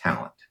the best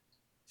talent.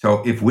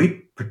 So if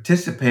we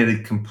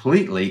participated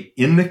completely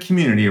in the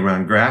community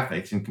around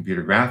graphics and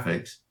computer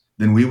graphics,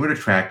 then we would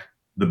attract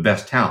the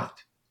best talent.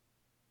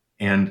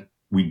 And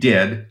we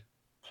did.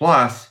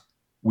 Plus,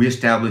 we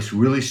established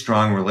really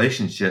strong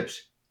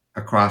relationships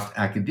across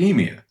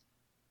academia.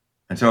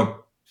 And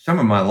so some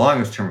of my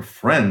longest term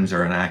friends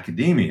are in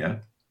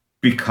academia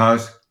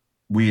because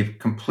we have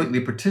completely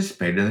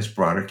participated in this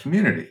broader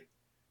community.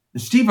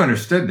 And Steve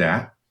understood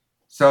that.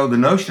 So the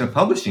notion of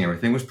publishing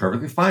everything was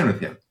perfectly fine with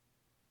him.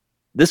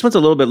 This one's a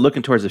little bit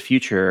looking towards the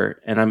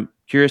future, and I'm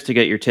curious to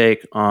get your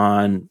take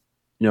on,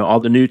 all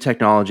the new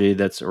technology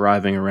that's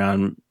arriving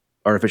around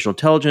artificial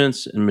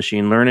intelligence and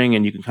machine learning.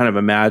 And you can kind of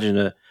imagine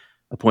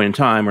a point in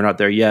time, we're not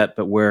there yet,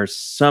 but where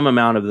some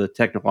amount of the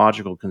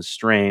technological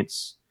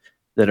constraints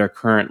that are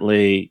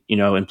currently,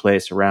 in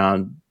place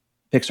around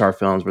Pixar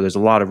films, where there's a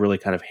lot of really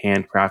kind of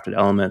handcrafted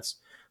elements,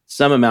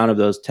 some amount of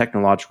those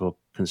technological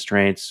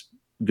constraints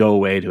go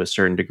away to a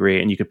certain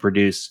degree, and you could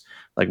produce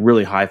like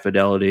really high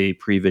fidelity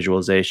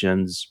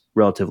pre-visualizations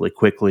relatively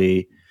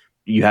quickly.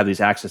 You have these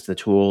access to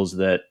tools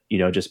that,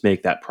 just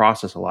make that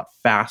process a lot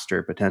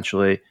faster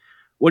potentially.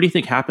 What do you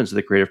think happens to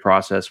the creative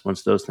process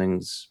once those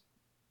things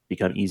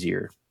become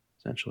easier,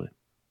 essentially?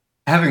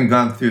 Having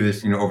gone through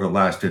this, over the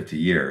last 50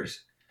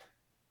 years,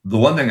 the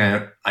one thing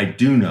I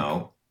do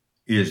know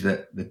is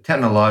that the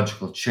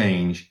technological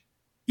change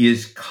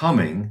is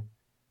coming.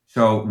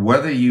 So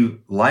whether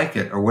you like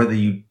it or whether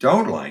you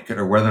don't like it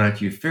or whether or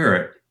not you fear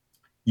it,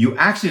 you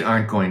actually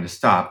aren't going to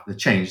stop the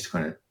change that's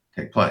going to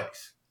take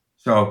place.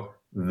 So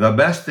the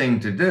best thing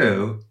to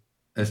do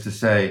is to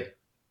say,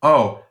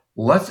 oh,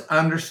 let's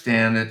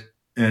understand it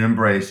and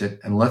embrace it,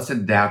 and let's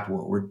adapt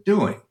what we're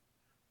doing.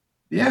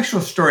 The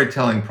actual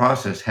storytelling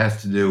process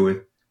has to do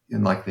with,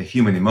 the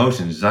human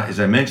emotions. As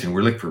I mentioned,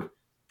 we're looking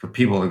for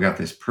people who've got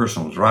this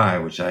personal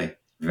drive, which I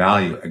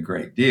value a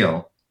great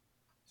deal.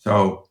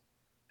 So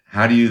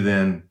how do you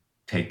then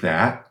take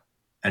that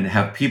and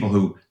have people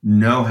who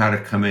know how to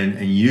come in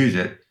and use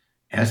it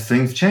as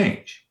things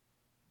change?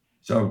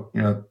 So,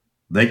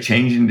 they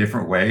change in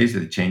different ways.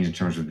 They change in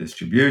terms of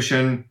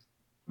distribution.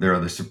 There are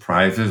the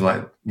surprises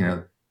like,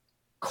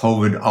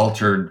 COVID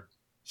altered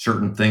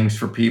certain things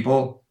for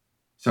people.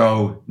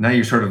 So now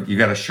you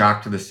got a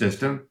shock to the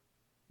system.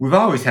 We've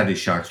always had these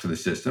shocks to the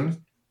systems.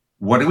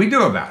 What do we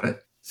do about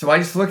it? So I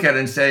just look at it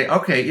and say,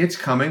 okay, it's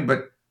coming.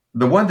 But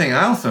the one thing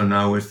I also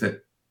know is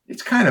that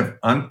it's kind of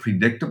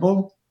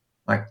unpredictable.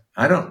 Like,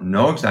 I don't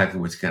know exactly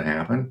what's going to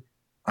happen.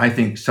 I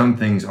think some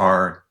things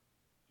are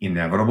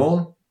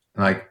inevitable.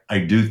 Like, I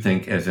do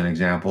think, as an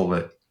example,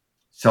 that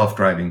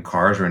self-driving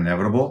cars are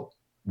inevitable.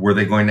 Were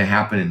they going to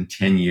happen in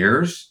 10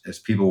 years, as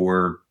people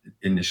were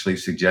initially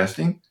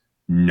suggesting?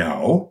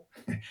 No.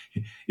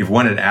 If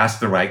one had asked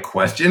the right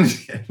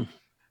questions,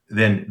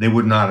 then they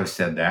would not have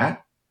said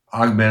that.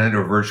 Augmented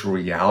or virtual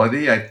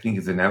reality, I think,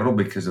 is inevitable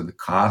because of the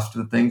cost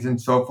of the things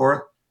and so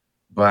forth.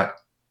 But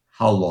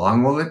how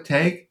long will it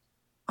take?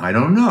 I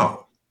don't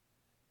know.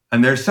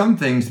 And there's some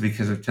things,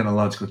 because of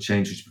technological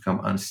change, which become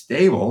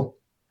unstable.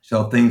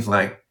 So things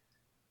like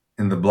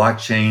in the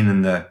blockchain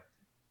and the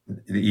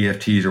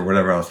EFTs or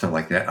whatever else, stuff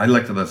like that, I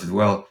looked at those as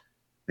well.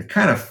 They're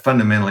kind of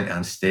fundamentally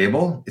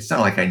unstable. It's not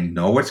like I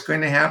know what's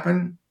going to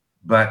happen,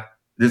 but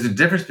there's a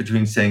difference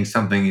between saying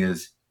something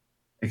is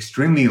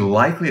extremely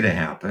likely to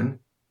happen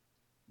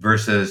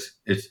versus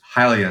it's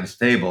highly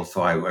unstable,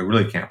 so I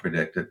really can't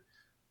predict it.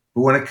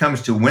 But when it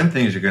comes to when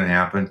things are going to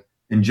happen,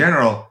 in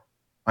general,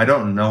 I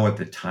don't know what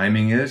the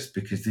timing is,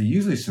 because there's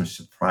usually some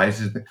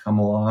surprises that come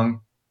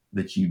along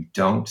that you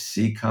don't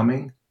see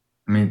coming.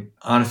 I mean,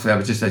 honestly,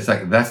 it's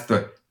like that's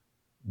the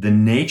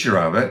nature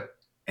of it.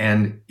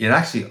 And it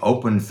actually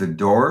opens the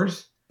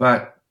doors.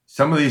 But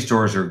some of these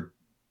doors are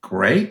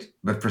great,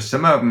 but for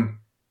some of them,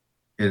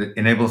 it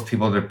enables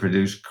people to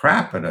produce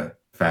crap at a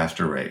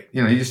faster rate.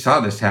 You just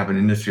saw this happen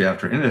industry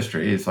after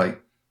industry. It's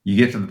like you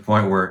get to the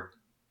point where,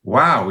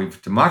 wow,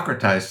 we've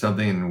democratized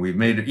something and we've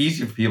made it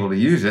easy for people to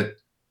use it,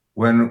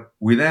 when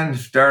we then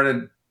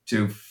started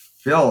to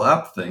fill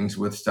up things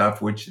with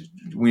stuff which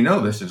we know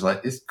this is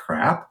like, it's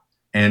crap,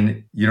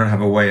 and you don't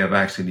have a way of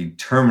actually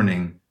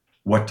determining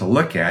what to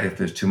look at if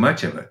there's too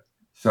much of it.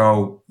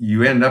 So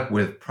you end up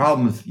with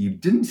problems you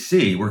didn't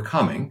see were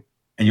coming,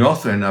 and you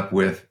also end up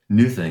with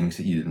new things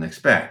that you didn't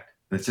expect.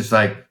 It's just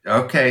like,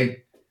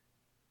 okay,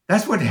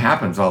 that's what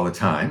happens all the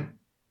time.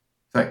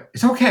 It's like,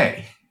 it's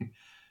okay.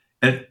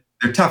 And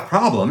they're tough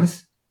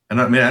problems. And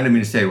I didn't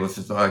mean to say, well, it's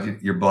just,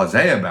 you're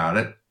blasé about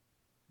it.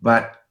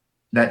 But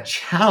that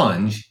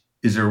challenge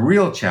is a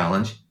real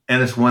challenge,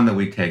 and it's one that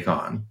we take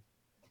on,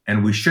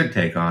 and we should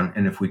take on.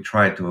 And if we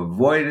try to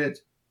avoid it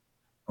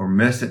or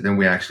miss it, then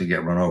we actually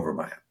get run over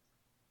by it.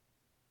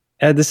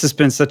 Ed, this has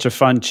been such a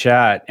fun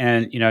chat.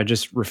 And,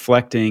 just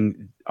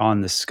reflecting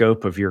on the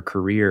scope of your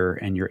career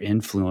and your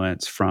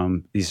influence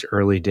from these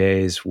early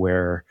days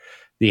where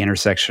the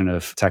intersection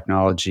of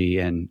technology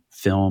and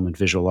film and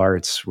visual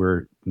arts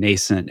were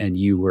nascent and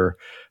you were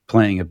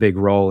playing a big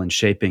role in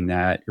shaping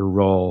that, your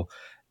role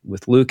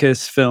with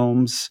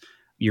Lucasfilms,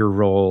 your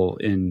role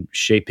in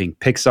shaping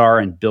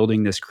Pixar and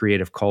building this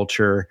creative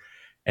culture.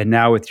 And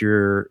now with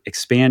your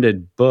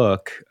expanded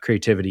book,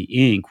 Creativity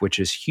Inc., which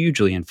is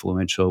hugely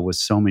influential with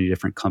so many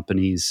different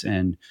companies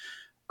and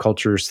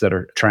cultures that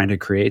are trying to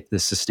create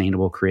this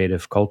sustainable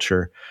creative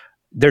culture,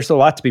 there's a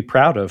lot to be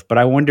proud of. But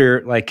I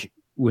wonder, like,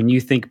 when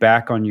you think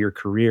back on your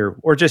career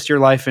or just your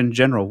life in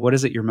general, what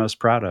is it you're most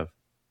proud of?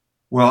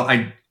 Well,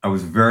 I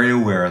was very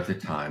aware at the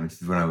time.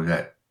 This is when I was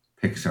at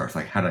Pixar. It's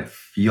like, how did I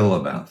feel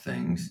about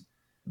things?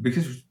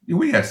 Because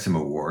we got some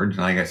awards,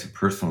 and I got some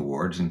personal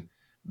awards, and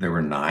they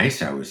were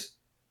nice. I was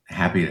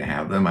happy to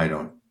have them.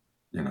 I'm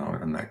not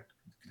going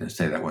to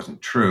say that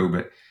wasn't true,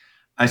 but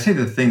I say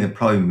the thing that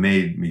probably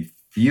made me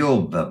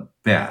feel the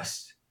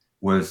best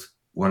was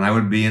when I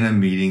would be in a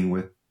meeting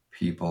with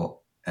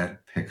people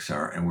at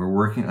Pixar, and we're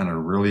working on a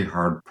really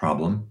hard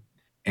problem.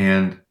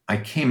 And I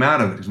came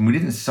out of it because we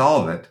didn't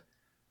solve it.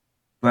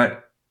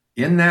 But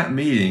in that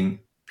meeting,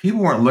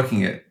 people weren't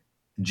looking at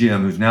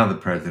Jim, who's now the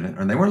president,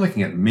 and they weren't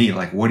looking at me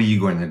like, what are you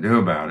going to do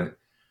about it?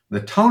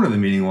 The tone of the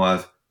meeting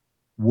was,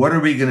 what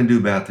are we going to do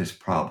about this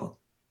problem?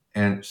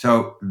 And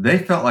so they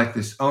felt like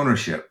this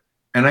ownership.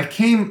 And I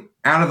came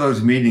out of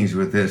those meetings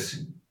with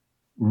this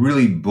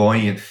really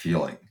buoyant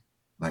feeling.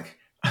 Like,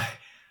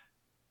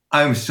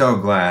 I'm so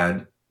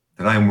glad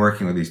that I'm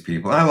working with these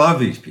people. I love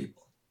these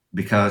people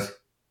because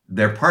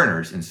they're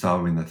partners in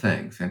solving the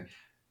things. And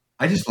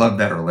I just love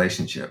that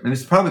relationship. And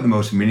it's probably the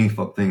most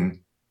meaningful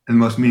thing and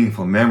the most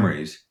meaningful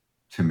memories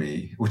to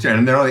me,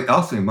 and they're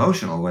also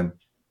emotional when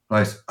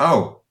I say,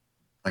 oh,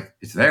 like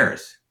it's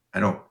theirs. I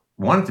don't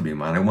want it to be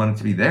mine. I want it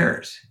to be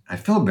theirs. I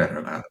feel better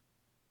about it.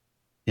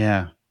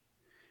 Yeah.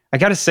 I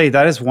got to say,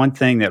 that is one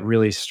thing that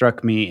really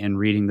struck me in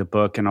reading the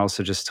book and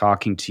also just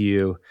talking to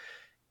you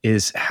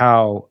is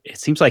how it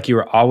seems like you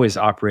were always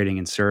operating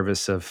in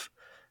service of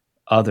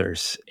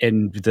others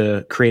and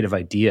the creative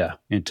idea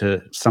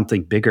into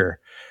something bigger.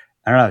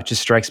 I don't know. It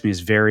just strikes me as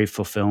very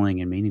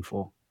fulfilling and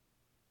meaningful.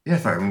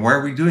 Yes. Why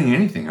are we doing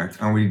anything?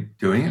 Are we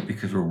doing it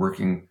because we're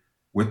working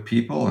with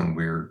people and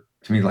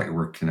to me, like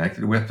we're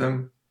connected with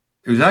them?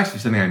 It was actually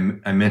something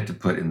I meant to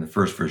put in the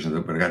first version of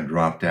it, but I got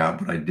dropped out.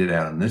 But I did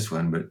add on this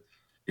one. But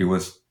it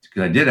was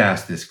because I did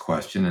ask this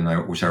question,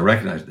 which I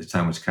recognized at the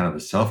time was kind of a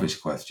selfish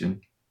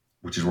question,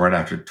 which is right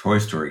after Toy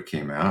Story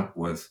came out,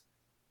 was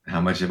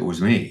how much of it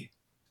was me.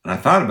 And I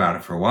thought about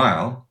it for a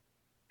while,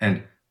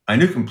 and I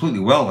knew completely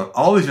well that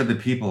all these other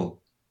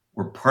people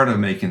were part of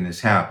making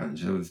this happen.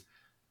 So it was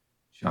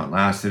John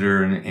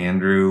Lasseter and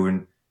Andrew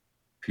and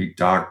Pete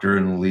Docter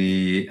and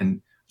Lee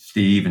and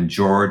Steve and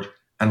George,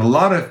 and a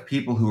lot of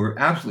people who were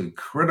absolutely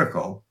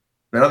critical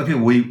that other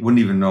people we wouldn't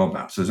even know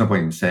about. So there's no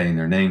point in saying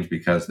their names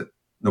because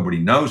nobody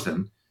knows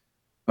them,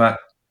 but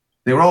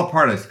they were all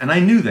part of this. And I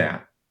knew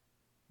that,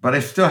 but I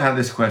still had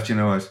this question.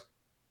 I was,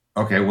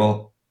 okay,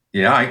 well,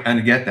 yeah, I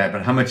get that,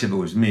 but how much of it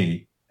was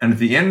me? And at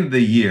the end of the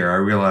year, I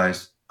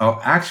realized,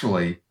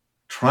 actually,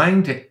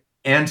 trying to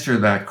answer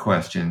that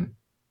question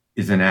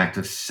is an act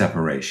of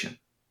separation.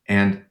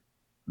 And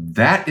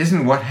that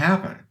isn't what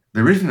happened.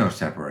 There is no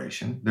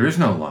separation. There is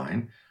no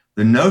line.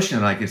 The notion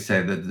that I could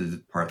say that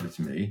the part that's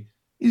me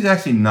is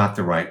actually not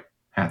the right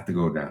path to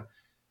go down.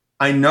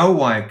 I know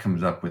why it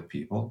comes up with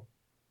people.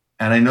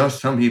 And I know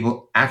some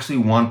people actually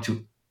want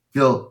to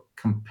feel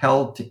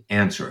compelled to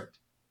answer it.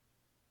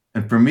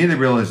 And for me, the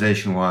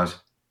realization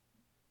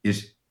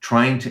is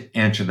trying to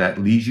answer that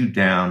leads you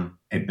down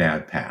a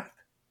bad path.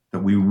 That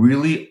we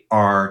really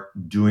are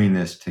doing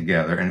this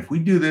together. And if we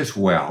do this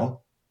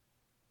well,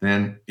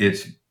 then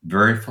it's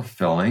very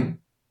fulfilling.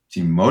 It's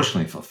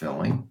emotionally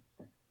fulfilling.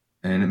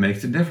 And it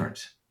makes a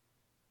difference.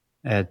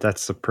 Ed,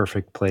 that's the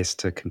perfect place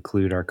to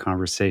conclude our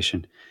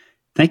conversation.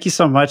 Thank you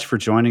so much for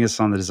joining us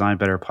on the Design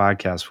Better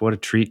podcast. What a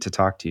treat to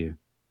talk to you.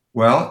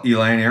 Well,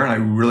 Eli and Aaron, I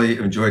really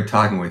enjoyed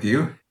talking with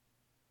you.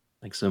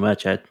 Thanks so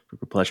much, Ed.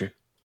 A pleasure.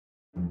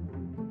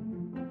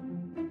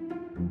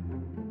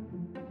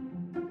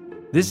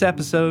 This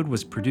episode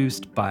was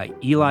produced by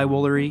Eli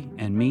Woolery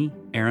and me,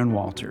 Aaron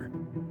Walter,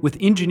 with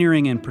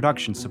engineering and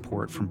production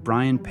support from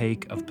Brian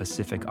Paik of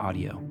Pacific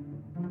Audio.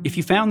 If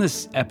you found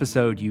this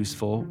episode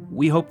useful,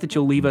 we hope that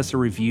you'll leave us a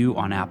review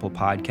on Apple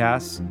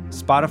Podcasts,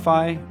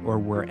 Spotify, or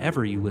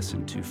wherever you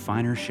listen to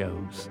finer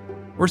shows.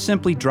 Or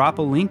simply drop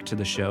a link to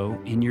the show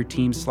in your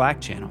team's Slack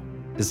channel,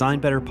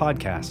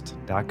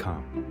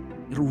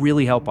 designbetterpodcast.com. It'll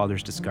really help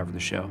others discover the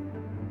show.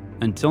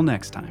 Until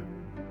next time.